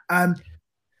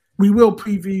 We will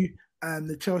preview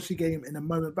the Chelsea game in a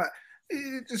moment, but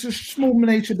it's a small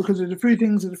nature because of the few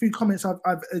things and a few comments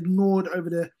I've ignored over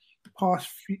the past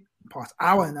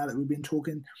hour now that we've been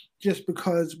talking, just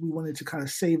because we wanted to kind of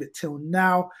save it till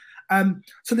now.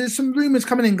 So there's some rumors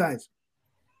coming in, guys.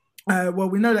 Well,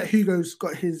 we know that Hugo's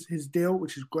got his deal,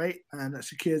 which is great, and that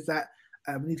secures that.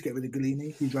 We need to get rid of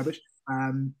Galini. He's rubbish.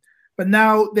 But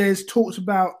now there's talks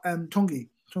about Tongi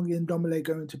and Dombele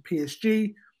going to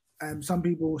PSG. Some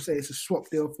people say it's a swap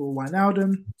deal for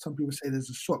Wijnaldum. Some people say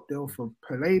there's a swap deal for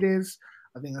Paredes.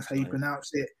 I think that's how you pronounce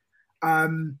it.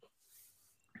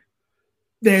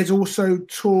 There's also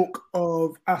talk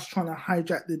of us trying to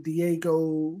hijack the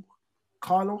Diego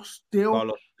Carlos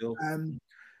deal.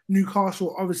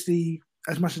 Newcastle, obviously,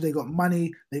 as much as they got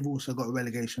money, they've also got a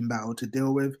relegation battle to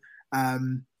deal with.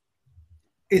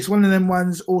 It's one of them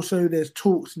ones. Also, there's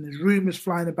talks and there's rumors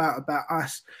flying about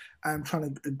us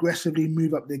trying to aggressively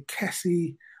move up the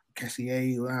Kessie,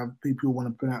 or how people want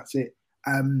to pronounce it,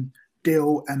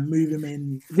 deal and move him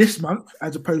in this month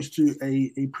as opposed to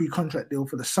a pre-contract deal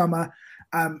for the summer.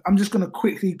 I'm just going to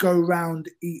quickly go around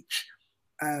each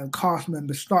cast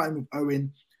member, starting with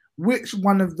Owen. Which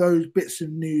one of those bits of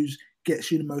news gets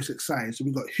you the most excited? So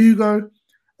we've got Hugo,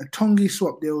 a Tongi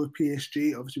swap deal with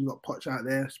PSG. Obviously, we've got Poch out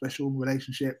there, special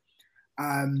relationship.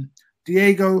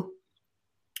 Diego,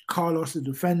 Carlos, the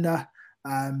defender,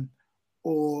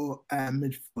 or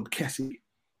midfield Kessie.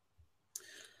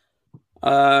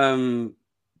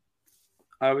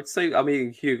 I would say,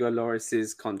 Hugo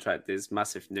Lloris's contract is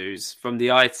massive news. From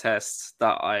the eye test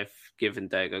that I've given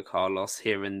Diego Carlos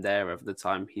here and there over the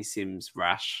time, he seems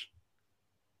rash,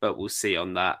 but we'll see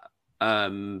on that.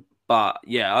 But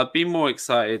yeah, I'd be more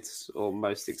excited or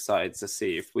most excited to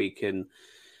see if we can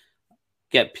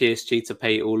get PSG to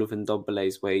pay all of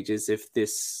Ndombele's wages if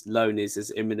this loan is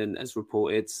as imminent as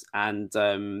reported, and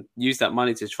use that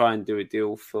money to try and do a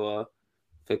deal for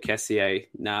Kessié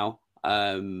now.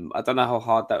 I don't know how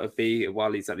hard that would be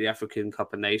while he's at the African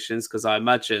Cup of Nations, because I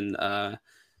imagine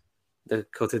the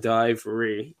Côte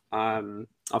d'Ivoire,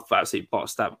 I've absolutely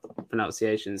botched that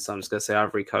pronunciation, so I'm just going to say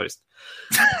Ivory Coast.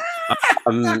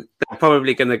 They're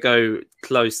probably going to go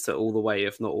close to all the way,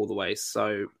 if not all the way.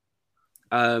 So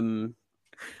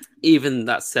even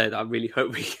that said, I really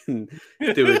hope we can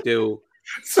do a deal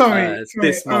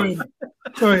this month.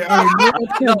 Sorry,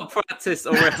 I've not practiced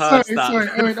or rehearsed that.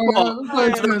 I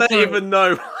don't even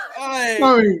know.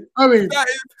 Sorry, Owen. That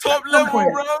is top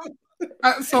level, bro.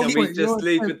 At some Can point, we just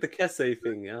leave with the Kessié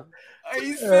thing, yeah?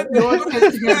 He said that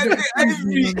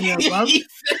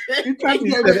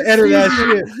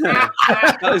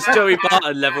was Joey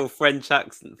Barton level French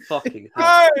accent. Fucking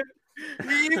hell.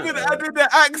 He even added the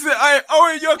accent.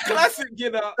 Oh, you're classic, you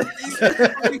know. He said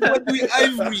the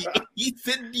ivory. He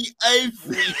said the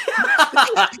ivory.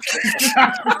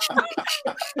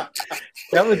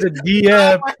 That was a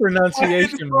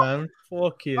pronunciation, man.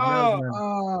 Fucking hell,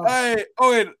 man. Hey,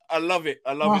 Owen, I love it.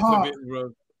 I love it a bit,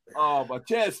 bro. Oh, my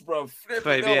chest, bro.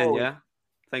 Very bien, yeah.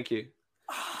 Thank you.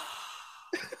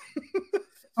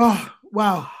 Oh,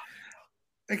 wow.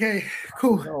 Okay,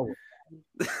 cool. No.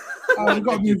 We've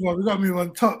got to move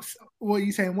on. Tops, what are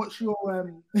you saying? What's your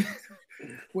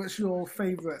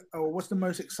favorite, or what's the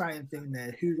most exciting thing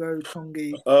there? Hugo,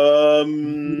 Tongi,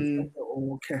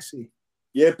 or Kessie?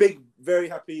 Yeah, very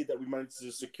happy that we managed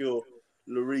to secure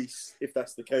Lloris, if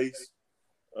that's the case.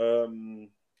 I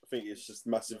think it's just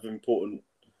massive, important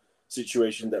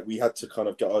situation that we had to kind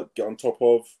of get on top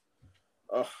of.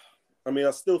 I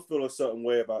still feel a certain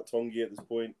way about Tongi at this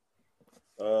point.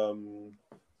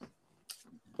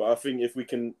 But I think if we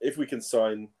can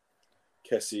sign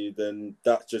Kessie, then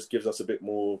that just gives us a bit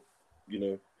more,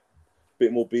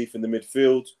 bit more beef in the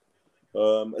midfield.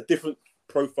 A different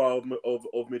profile of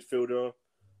midfielder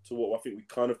to what I think we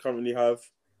kind of currently have.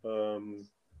 And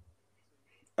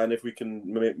if we can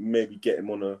maybe get him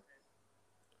on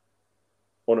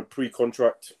a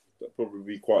pre-contract, that'd probably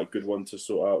be quite a good one to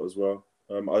sort out as well.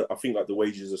 I think the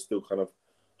wages are still kind of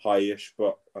high-ish,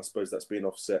 but I suppose that's being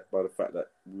offset by the fact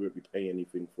that we won't be paying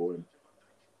anything for him.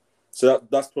 So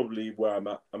that's probably where I'm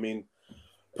at.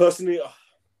 Personally,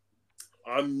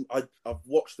 I've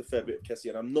watched a fair bit of Kessie,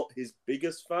 and I'm not his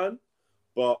biggest fan,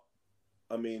 but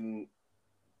I'd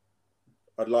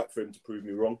like for him to prove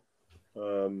me wrong.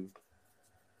 And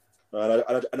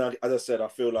as I said, I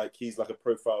feel like he's like a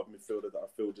profile midfielder that I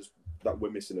feel just that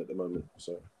we're missing at the moment.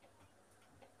 So.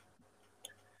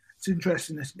 It's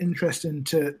interesting. It's interesting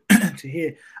to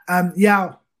hear.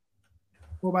 Yao,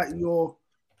 what about your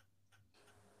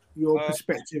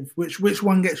perspective? Which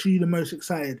one gets you the most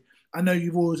excited? I know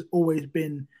you've always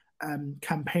been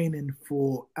campaigning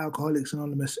for Alcoholics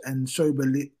Anonymous and Sober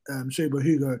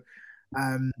Hugo.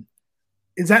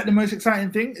 Is that the most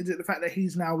exciting thing? Is it the fact that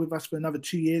he's now with us for another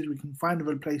 2 years? We can find a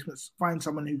replacement, find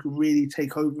someone who can really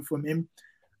take over from him,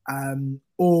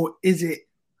 or is it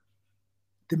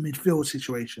the midfield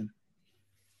situation?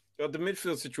 Well, the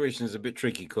midfield situation is a bit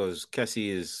tricky because Kessie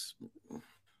is.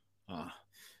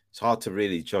 It's hard to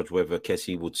really judge whether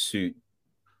Kessie would suit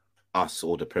us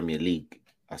or the Premier League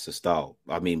as a style.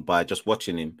 I mean, by just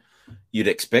watching him, you'd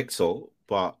expect so,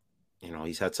 but you know,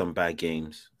 he's had some bad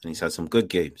games and he's had some good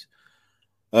games.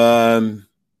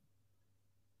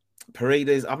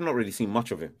 Paredes, I've not really seen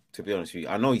much of him, to be honest with you.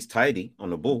 I know he's tidy on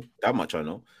the ball, that much I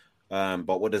know.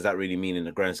 But what does that really mean in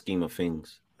the grand scheme of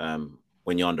things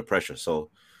when you're under pressure?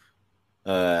 So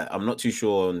I'm not too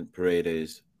sure on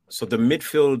Paredes. So the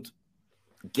midfield,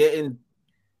 getting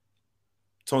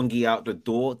Tongi out the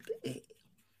door, it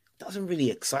doesn't really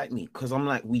excite me because I'm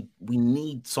like, we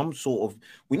need some sort of,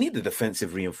 we need a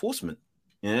defensive reinforcement.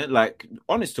 Yeah, like,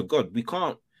 honest to God, we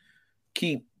can't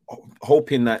keep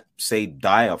hoping that, say,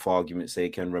 Dyer, for argument's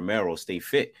sake, and Romero stay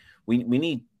fit. We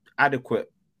need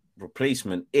adequate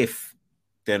replacement if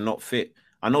they're not fit.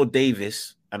 I know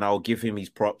Davis, and I'll give him his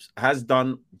props, has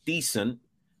done decent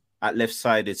at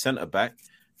left-sided centre-back,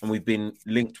 and we've been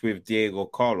linked with Diego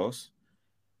Carlos.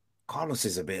 Carlos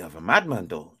is a bit of a madman,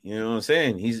 though. You know what I'm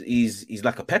saying? He's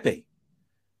like a Pepe.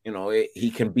 You know,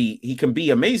 he can be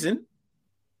amazing,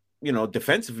 you know,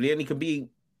 defensively, and he can be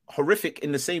horrific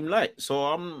in the same light. So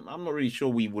I'm not really sure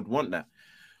we would want that.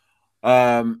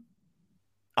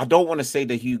 I don't want to say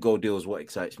the Hugo deal is what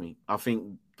excites me. I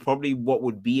think probably what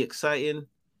would be exciting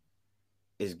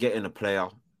is getting a player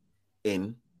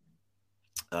in,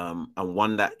 and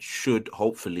one that should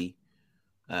hopefully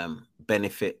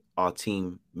benefit our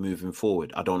team moving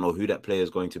forward. I don't know who that player is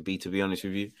going to be honest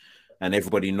with you. And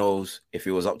everybody knows if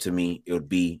it was up to me, it would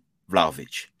be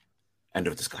Vlahovic. End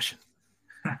of discussion.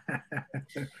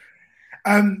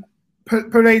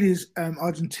 Paredes,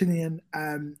 Argentinian.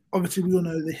 Obviously, we all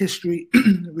know the history.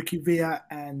 Ricky Villa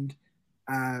and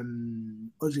Ozzy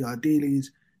Ardiles.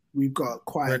 We've got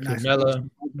quite a nice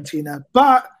Argentina.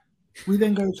 But we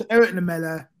then go to Eric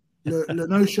Lamela,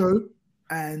 Lenoso,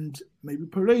 and maybe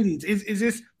Paredes. Is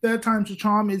this third time's a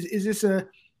charm? Is this a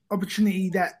opportunity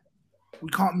that we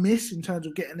can't miss in terms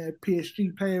of getting a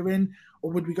PSG player in?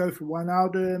 Or would we go for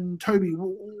Wijnaldum? Toby,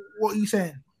 what are you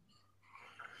saying?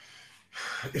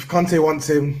 If Conte wants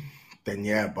him, then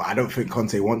yeah, but I don't think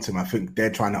Conte wants him. I think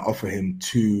they're trying to offer him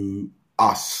to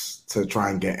us to try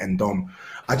and get Ndom.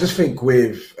 I just think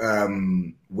with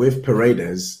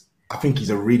Paredes, I think he's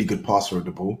a really good passer of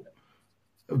the ball.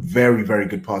 A very, very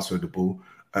good passer of the ball.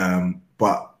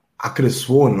 But I could have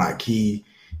sworn like he's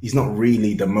not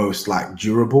really the most like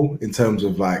durable in terms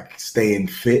of like staying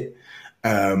fit.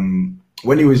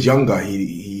 When he was younger,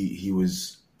 he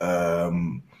was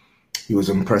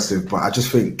impressive, but I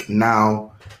just think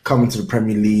now coming to the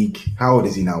Premier League, how old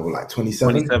is he now? Like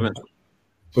 27?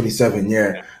 27,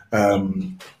 yeah.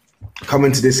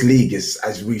 Coming to this league is,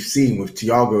 as we've seen with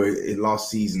Thiago in last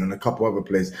season and a couple other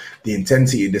players, the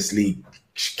intensity of this league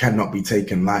cannot be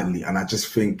taken lightly. And I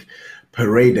just think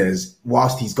Paredes,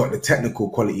 whilst he's got the technical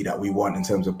quality that we want in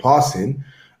terms of passing,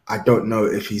 I don't know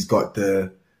if he's got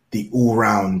the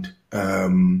all-round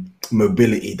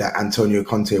mobility that Antonio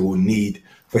Conte will need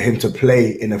for him to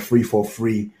play in a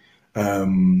 3-4-3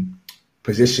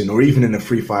 position or even in a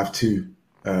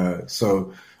 3-5-2.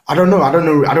 So I don't know. I don't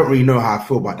really know how I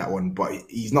feel about that one, but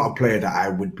he's not a player that I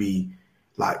would be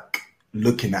like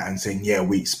looking at and saying, yeah,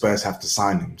 Spurs have to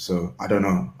sign him. So I don't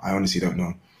know. I honestly don't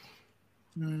know.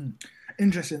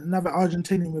 Interesting. Another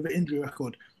Argentinian with an injury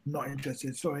record. Not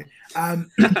interested. Sorry.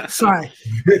 Sai.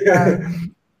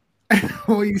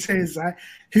 What are you saying, Sai?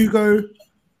 Hugo,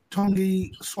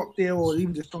 Tongi swap deal, or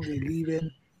even just Tongi leaving,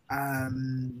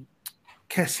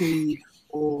 Kessie,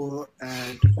 or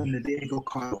defender Diego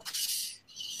Carlos.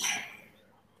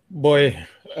 Boy,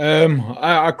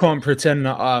 I can't pretend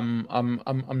that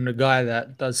I'm the guy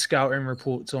that does scouting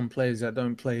reports on players that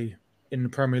don't play in the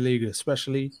Premier League,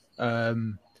 especially.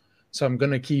 So I'm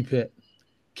gonna keep it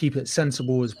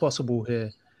sensible as possible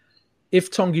here. If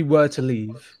Tongi were to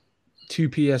leave to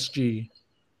PSG,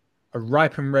 a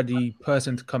ripe and ready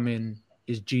person to come in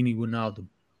is Gini Wijnaldum,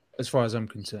 as far as I'm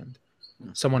concerned.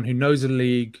 Someone who knows the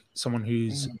league, someone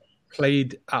who's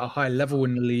played at a high level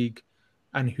in the league,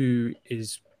 and who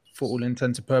is, for all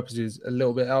intents and purposes, a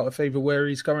little bit out of favour where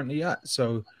he's currently at.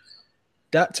 So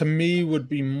that, to me, would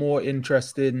be more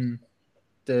interesting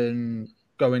than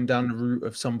going down the route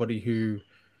of somebody who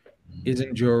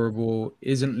isn't durable,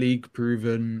 isn't league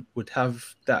proven, would have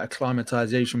that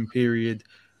acclimatization period.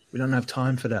 We don't have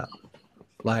time for that.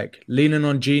 Like, leaning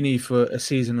on Gini for a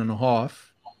season and a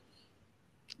half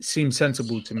seems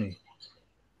sensible to me.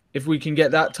 if we can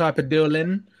get that type of deal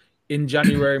in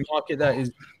January market, that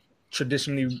is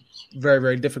traditionally very,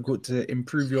 very difficult to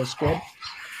improve your squad.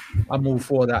 I'm all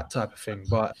for that type of thing.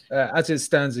 But as it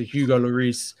stands, the Hugo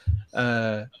Lloris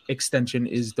extension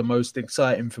is the most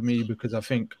exciting for me because I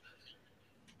think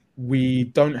we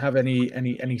don't have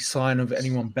any sign of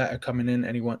anyone better coming in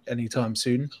anytime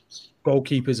soon.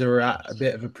 Goalkeepers are at a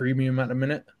bit of a premium at the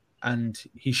minute, and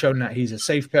he's shown that he's a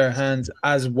safe pair of hands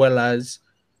as well as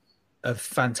a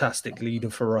fantastic leader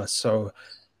for us. So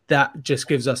that just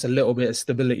gives us a little bit of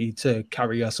stability to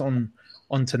carry us on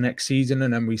onto next season,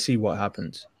 and then we see what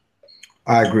happens.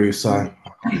 I agree with Si.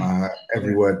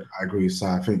 Every word, I agree with Si.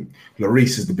 I think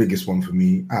Lloris is the biggest one for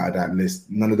me out of that list.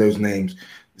 None of those names,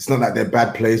 it's not like they're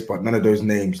bad players, but none of those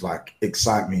names like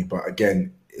excite me. But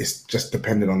again, it's just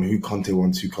dependent on who Conte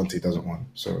wants, who Conte doesn't want.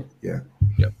 So, yeah.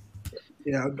 Yep.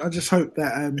 Yeah, I just hope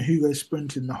that Hugo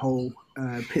sprinting the whole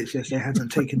pitch yesterday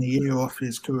hasn't taken a year off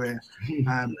his career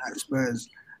at Spurs.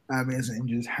 He hasn't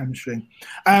injured his hamstring.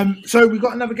 So we've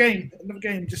got another game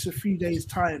just a few days'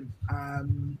 time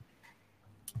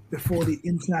before the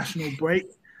international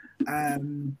break.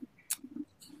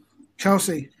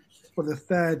 Chelsea for the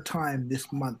third time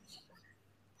this month.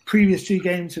 Previous 2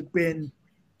 games have been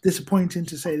disappointing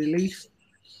to say the least.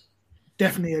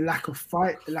 Definitely a lack of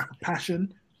fight, a lack of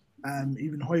passion.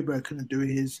 Even Højbjerg couldn't do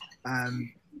his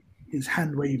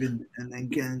hand waving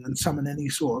and summon any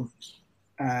sort of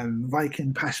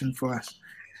Viking passion for us.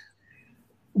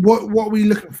 What are we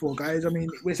looking for, guys? I mean,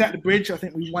 we're at the Bridge. I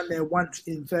think we won there once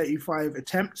in 35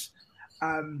 attempts.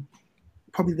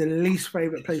 Probably the least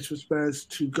favourite place for Spurs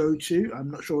to go to. I'm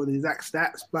not sure the exact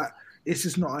stats, but it's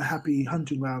just not a happy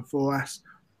hunting ground for us.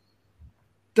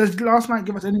 Does last night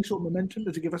give us any sort of momentum?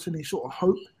 Does it give us any sort of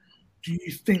hope? Do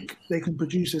you think they can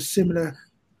produce a similar,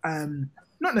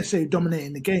 not necessarily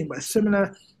dominating the game, but a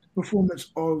similar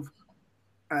performance of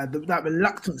that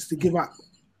reluctance to give up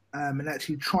and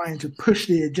actually trying to push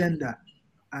the agenda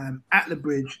at the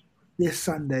Bridge this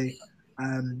Sunday?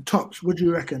 Tops, what do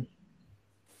you reckon?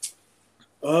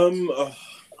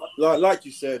 Like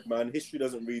you said, man, history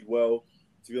doesn't read well.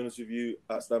 To be honest with you,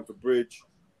 at Stamford Bridge,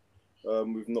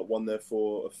 we've not won there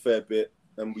for a fair bit,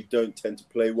 and we don't tend to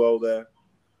play well there.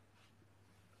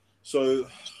 So,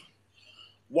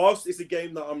 whilst it's a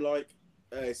game that I'm like,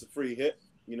 it's a free hit,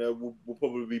 we'll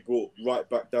probably be brought right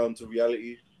back down to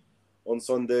reality on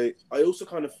Sunday. I also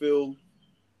kind of feel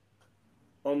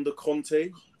under Conte,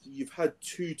 you've had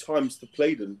 2 times to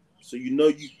play them. So, you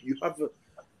have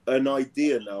an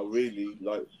idea now, really,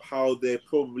 like how they're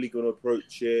probably going to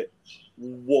approach it,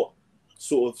 what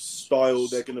sort of style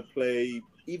they're going to play,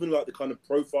 even like the kind of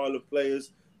profile of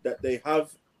players that they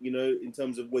have, in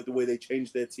terms of the way they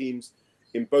change their teams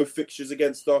in both fixtures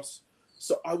against us.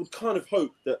 So I would kind of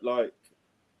hope that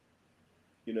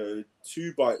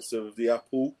 2 bites of the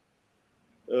apple,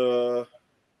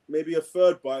 maybe a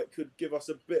third bite could give us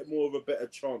a bit more of a better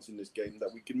chance in this game,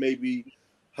 that we can maybe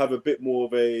have a bit more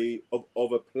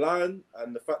of a plan,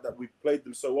 and the fact that we've played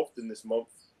them so often this month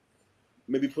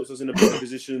maybe puts us in a better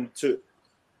position to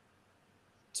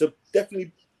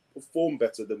definitely perform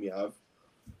better than we have.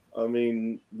 I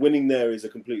mean, winning there is a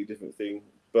completely different thing,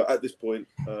 but at this point,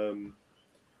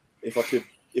 if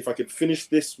I could finish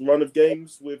this run of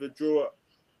games with a draw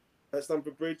at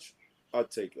Stamford Bridge, I'd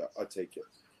take that. I'd take it.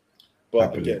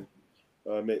 But again,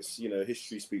 it's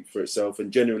history speaks for itself,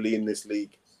 and generally in this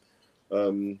league,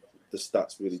 the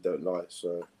stats really don't lie.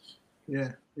 So,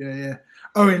 yeah.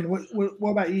 Owen,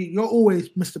 what about you? You're always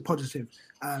Mr. Positive.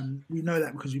 We know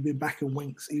that because you've been backing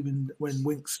Winks even when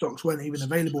Winks stocks weren't even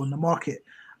available in the market.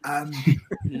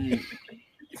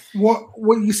 What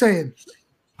are you saying?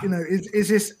 Is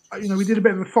this? We did a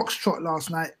bit of a foxtrot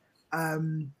last night.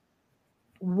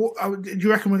 What do you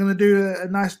reckon we're going to do a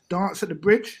nice dance at the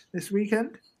Bridge this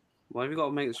weekend? Why have you got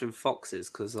to mention foxes?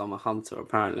 Because I'm a hunter,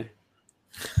 apparently.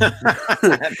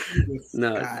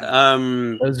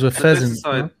 No, those were pheasants.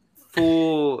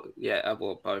 Well,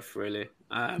 both really.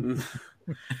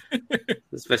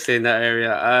 Especially in that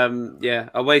area.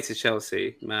 Away to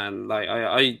Chelsea, man. Like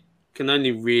I can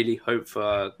only really hope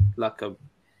for like a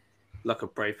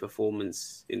brave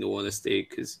performance, in all honesty,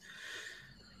 because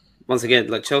once again,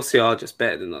 like Chelsea are just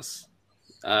better than us.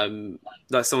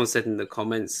 Like someone said in the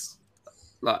comments,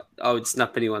 like I would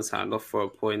snap anyone's hand off for a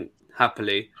point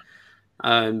happily.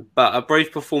 But a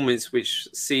brave performance which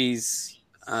sees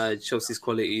Chelsea's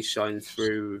quality shine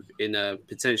through in a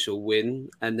potential win,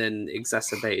 and then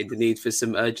exacerbated the need for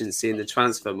some urgency in the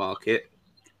transfer market,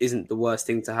 isn't the worst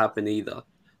thing to happen either.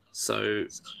 So,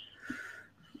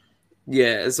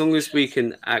 yeah, as long as we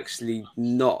can actually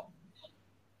not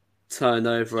turn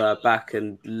over our back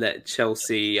and let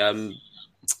Chelsea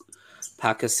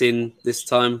pack us in this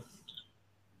time,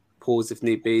 pause if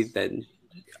need be, then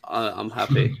I'm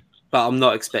happy. But I'm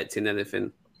not expecting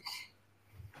anything.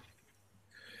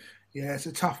 Yeah, it's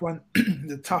a tough one.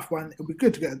 It's a tough one. It'll be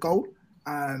good to get a goal.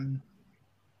 It'll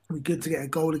be good to get a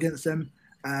goal against them.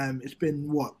 It's been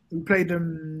what? We played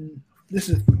them, this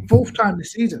is the fourth time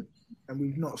this season, and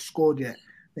we've not scored yet.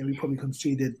 Then we probably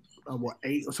conceded,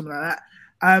 8 or something like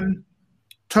that.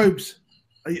 Tobes,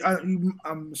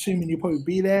 I'm assuming you'll probably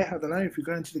be there. I don't know if you're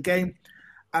going to the game.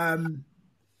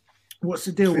 What's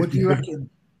the deal? What do you reckon?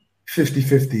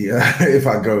 50-50 if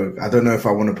I go. I don't know if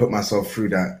I want to put myself through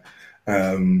that.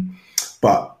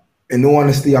 But in all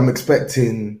honesty, I'm not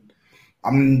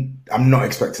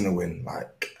expecting a win.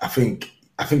 Like I think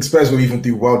Spurs will even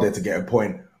do well there to get a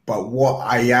point. But what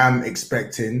I am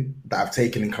expecting, that I've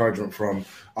taken encouragement from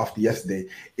after yesterday,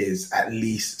 is at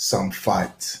least some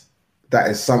fight. That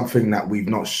is something that we've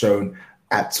not shown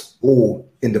at all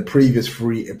in the previous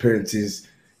 3 appearances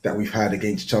that we've had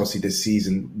against Chelsea this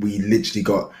season. We literally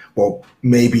got,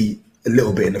 maybe a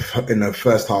little bit in the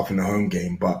first half in the home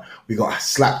game, but we got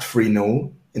slapped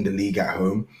 3-0 in the league at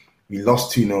home. We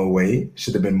lost 2-0 away,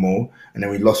 should have been more, and then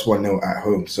we lost 1-0 at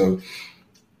home. So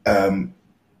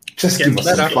just give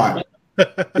us some fight.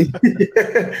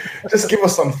 Just give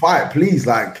us some fight, please.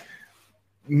 Like,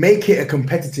 make it a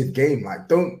competitive game. Like,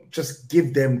 don't just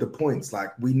give them the points.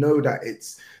 Like, we know that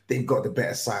they've got the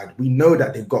better side. We know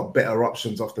that they've got better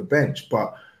options off the bench,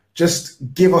 but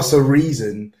just give us a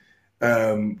reason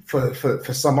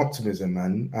for some optimism,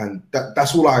 man. And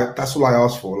that's all I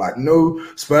ask for. Like, no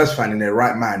Spurs fan in their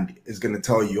right mind is going to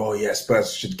tell you, oh yeah,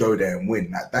 Spurs should go there and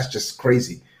win. That's just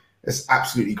crazy. It's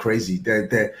absolutely crazy.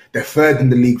 They're third in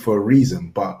the league for a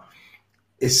reason, but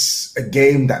it's a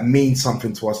game that means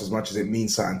something to us as much as it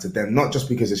means something to them. Not just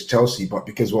because it's Chelsea, but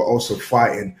because we're also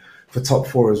fighting for top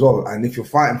 4 as well. And if you're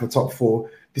fighting for top 4,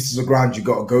 this is a ground you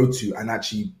got to go to and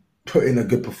actually put in a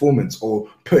good performance or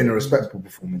put in a respectable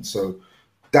performance. So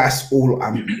that's all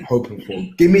I'm hoping for.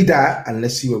 Give me that and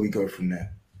let's see where we go from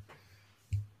there.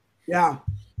 Yeah.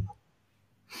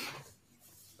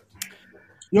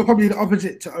 You're probably the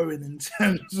opposite to Owen in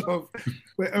terms of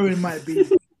where Owen might be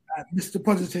Mr.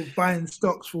 Positive buying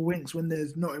stocks for Winks when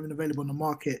there's not even available on the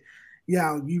market.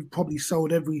 Yeah, you've probably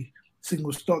sold every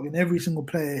single stock and every single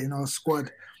player in our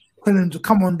squad. Telling them to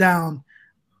come on down.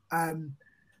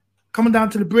 Coming down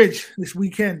to the bridge this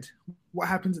weekend. What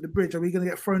happens at the bridge? Are we going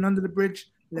to get thrown under the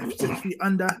bridge, left 6 feet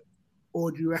under?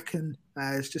 Or do you reckon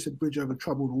it's just a bridge over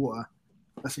troubled water?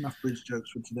 That's enough bridge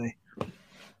jokes for today.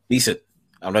 Decent.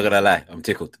 I'm not going to lie. I'm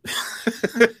tickled.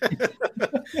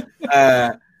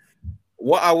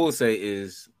 What I will say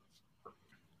is,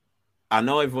 I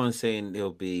know everyone's saying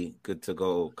it'll be good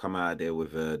to come out there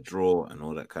with a draw and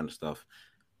all that kind of stuff.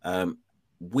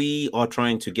 We are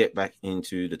trying to get back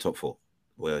into the top 4.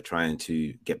 We're trying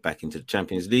to get back into the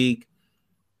Champions League.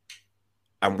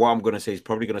 And what I'm going to say is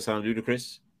probably going to sound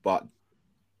ludicrous, but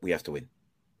we have to win.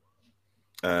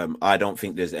 I don't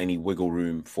think there's any wiggle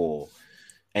room for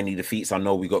any defeats. I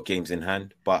know we got games in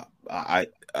hand, but I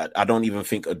don't even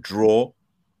think a draw.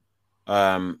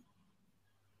 I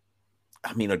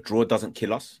mean, a draw doesn't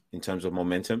kill us in terms of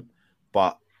momentum,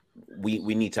 but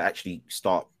we need to actually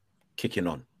start kicking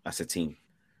on as a team.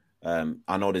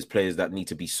 I know there's players that need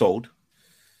to be sold,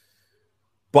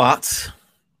 but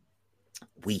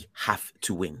we have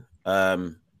to win.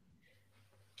 And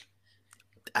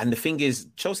the thing is,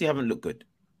 Chelsea haven't looked good,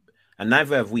 and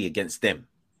neither have we against them.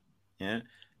 Yeah,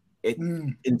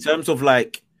 in terms of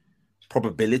like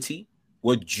probability,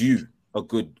 we're due a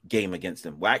good game against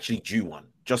them. We're actually due one,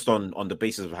 just on the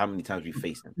basis of how many times we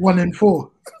faced them. 1 in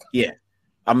 4. Yeah,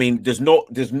 I mean, there's no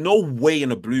way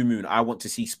in a blue moon I want to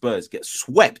see Spurs get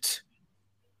swept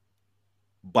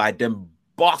by them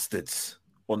bastards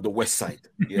on the west side.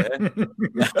 Yeah,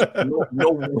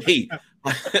 no way.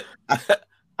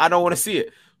 I don't want to see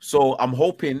it. So I'm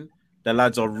hoping the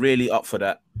lads are really up for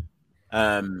that,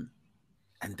 and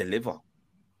deliver.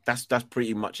 That's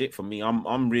pretty much it for me. I'm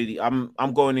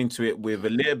going into it with a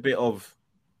little bit of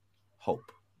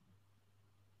hope.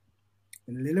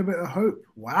 A little bit of hope.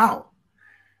 Wow.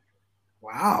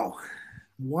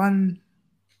 One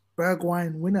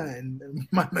Bergwijn winner, and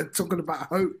man talking about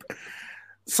hope.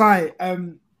 Sai,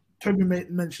 Toby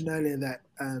mentioned earlier that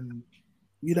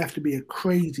you'd have to be a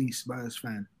crazy Spurs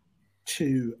fan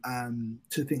to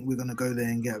think we're going to go there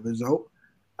and get a result.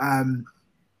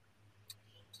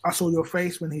 I saw your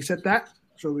face when he said that.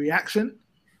 So reaction.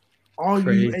 Are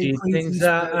crazy you a crazy things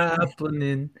are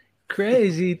happening.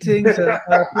 Crazy things are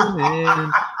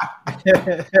happening.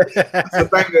 That's a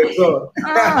banger as well.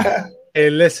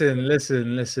 Hey, listen.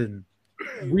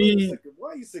 We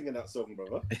are you singing that song,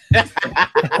 brother?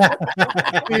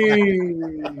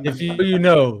 If you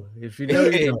know.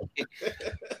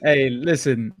 Hey,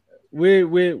 listen,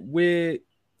 we're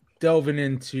delving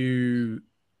into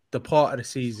the part of the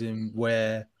season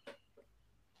where,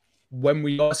 when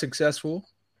we are successful,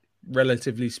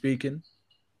 relatively speaking,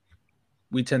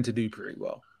 we tend to do pretty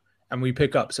well, and we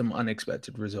pick up some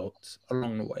unexpected results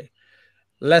along the way.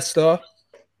 Leicester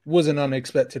was an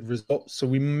unexpected result, so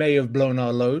we may have blown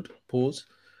our load. Pause.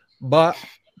 But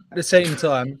at the same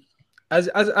time,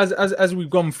 as we've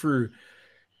gone through,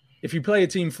 if you play a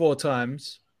team 4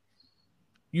 times,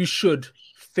 you should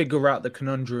figure out the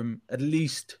conundrum, at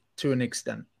least to an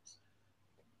extent.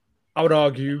 I would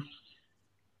argue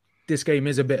this game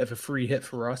is a bit of a free hit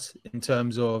for us in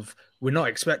terms of we're not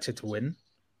expected to win.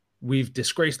 We've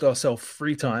disgraced ourselves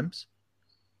 3 times.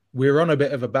 We're on a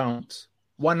bit of a bounce.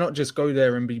 Why not just go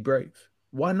there and be brave?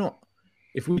 Why not?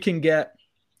 If we can get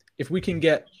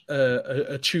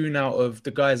a tune out of the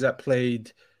guys that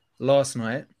played last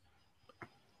night,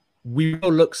 we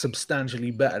will look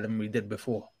substantially better than we did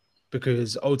before.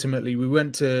 Because ultimately we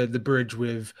went to the bridge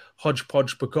with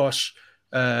hodgepodge Prakash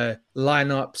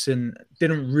lineups and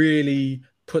didn't really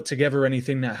put together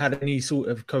anything that had any sort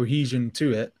of cohesion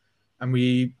to it. And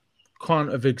we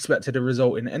can't have expected a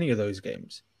result in any of those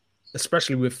games,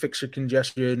 especially with fixture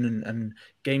congestion and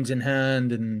games in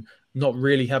hand and not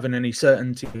really having any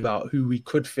certainty about who we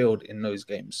could field in those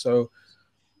games. So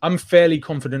I'm fairly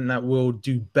confident that we'll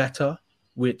do better,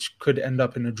 which could end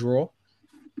up in a draw.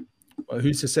 But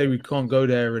who's to say we can't go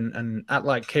there and act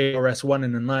like KRS won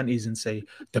in the 90s and say,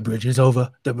 the bridge is over,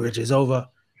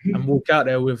 and walk out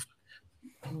there with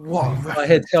our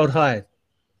heads held high.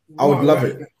 I would love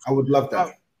it. I would love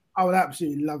that. I would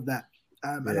absolutely love that.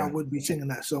 And I would be singing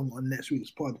that song on next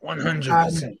week's pod.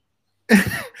 100%.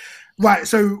 Right,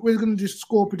 so we're going to just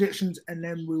score predictions and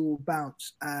then we will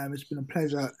bounce. It's been a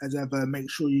pleasure as ever. Make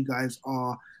sure you guys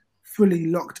are fully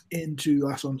locked into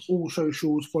us on all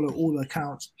socials. Follow all the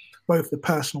accounts, both the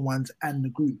personal ones and the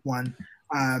group one.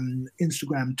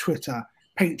 Instagram, Twitter,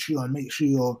 Patreon. Make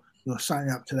sure you're signing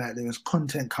up to that. There is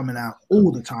content coming out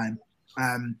all the time.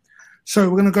 So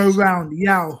we're going to go round.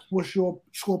 Yao, what's your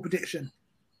score prediction?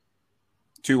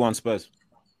 2-1 Spurs.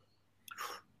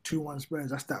 2-1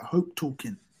 Spurs. That's that hope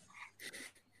talking.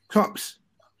 Tops.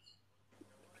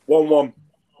 1-1.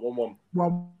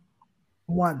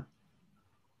 1-1.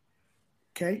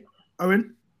 Okay.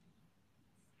 Owen?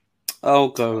 I'll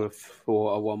go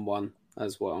for a 1-1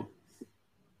 as well.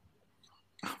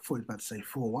 I thought you were about to say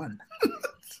 4-1.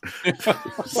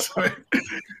 Sorry.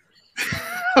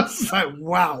 I was like,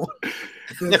 wow.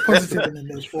 There's positive in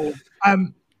this 4.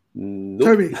 Nope.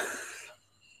 Toby?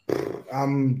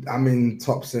 I'm in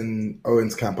Tops and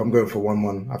Owen's camp. I'm going for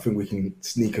 1-1. I think we can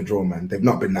sneak a draw, man. They've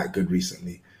not been that good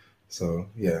recently. So,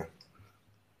 yeah.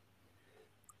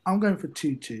 I'm going for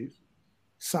 2-2.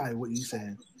 Sai, what are you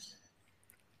saying?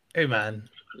 Hey, man.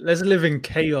 Let's live in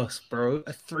chaos, bro.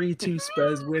 A 3-2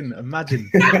 Spurs win. Imagine.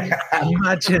 I would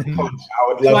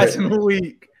love Twice it. in a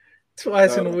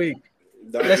week.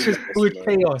 Let's just go with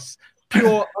chaos.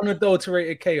 Pure,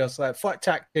 unadulterated chaos. Like, fuck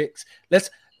tactics. Let's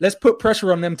put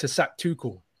pressure on them to sack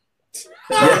Tuchel.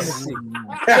 Yes.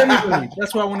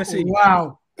 That's what I want to see.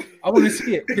 Wow. I want to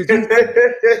see it.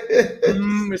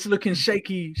 It's looking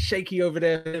shaky over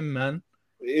there for him, man.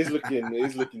 It is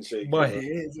looking shaky. Boy.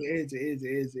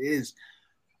 It is.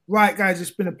 Right, guys,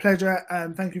 it's been a pleasure.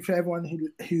 Thank you for everyone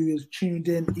who has tuned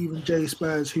in, even Jay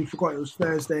Spurs, who forgot it was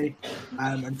Thursday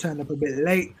and turned up a bit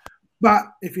late. But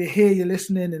if you're here, you're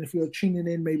listening, and if you're tuning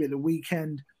in maybe at the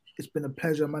weekend, it's been a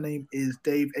pleasure. My name is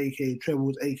Dave, a.k.a.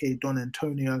 Trebles, a.k.a. Don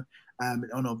Antonio, in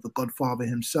honor of the Godfather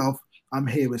himself. I'm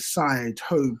here with Sai,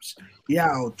 Tobes,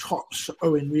 Yao, Tops,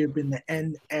 Owen. We have been the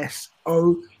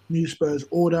NSO, New Spurs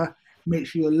Order. Make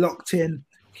sure you're locked in.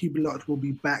 Keep it locked. We'll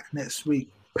be back next week.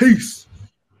 Peace.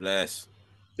 Bless.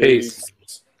 Peace.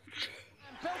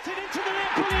 Belted into the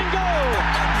net, brilliant goal.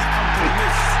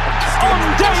 On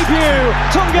debut,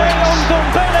 Tunge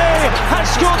Ndombele has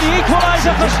scored the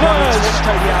equaliser for Spurs.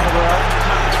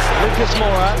 Lucas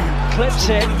Moura clips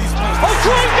it. Oh,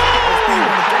 great goal!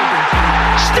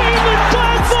 Stephen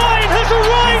Bergwijn has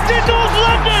arrived in North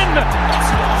London.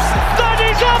 That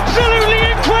is absolutely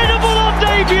incredible on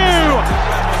debut.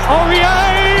 Oh,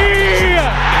 yay!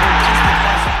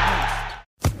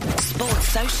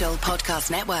 Sports Social Podcast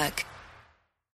Network.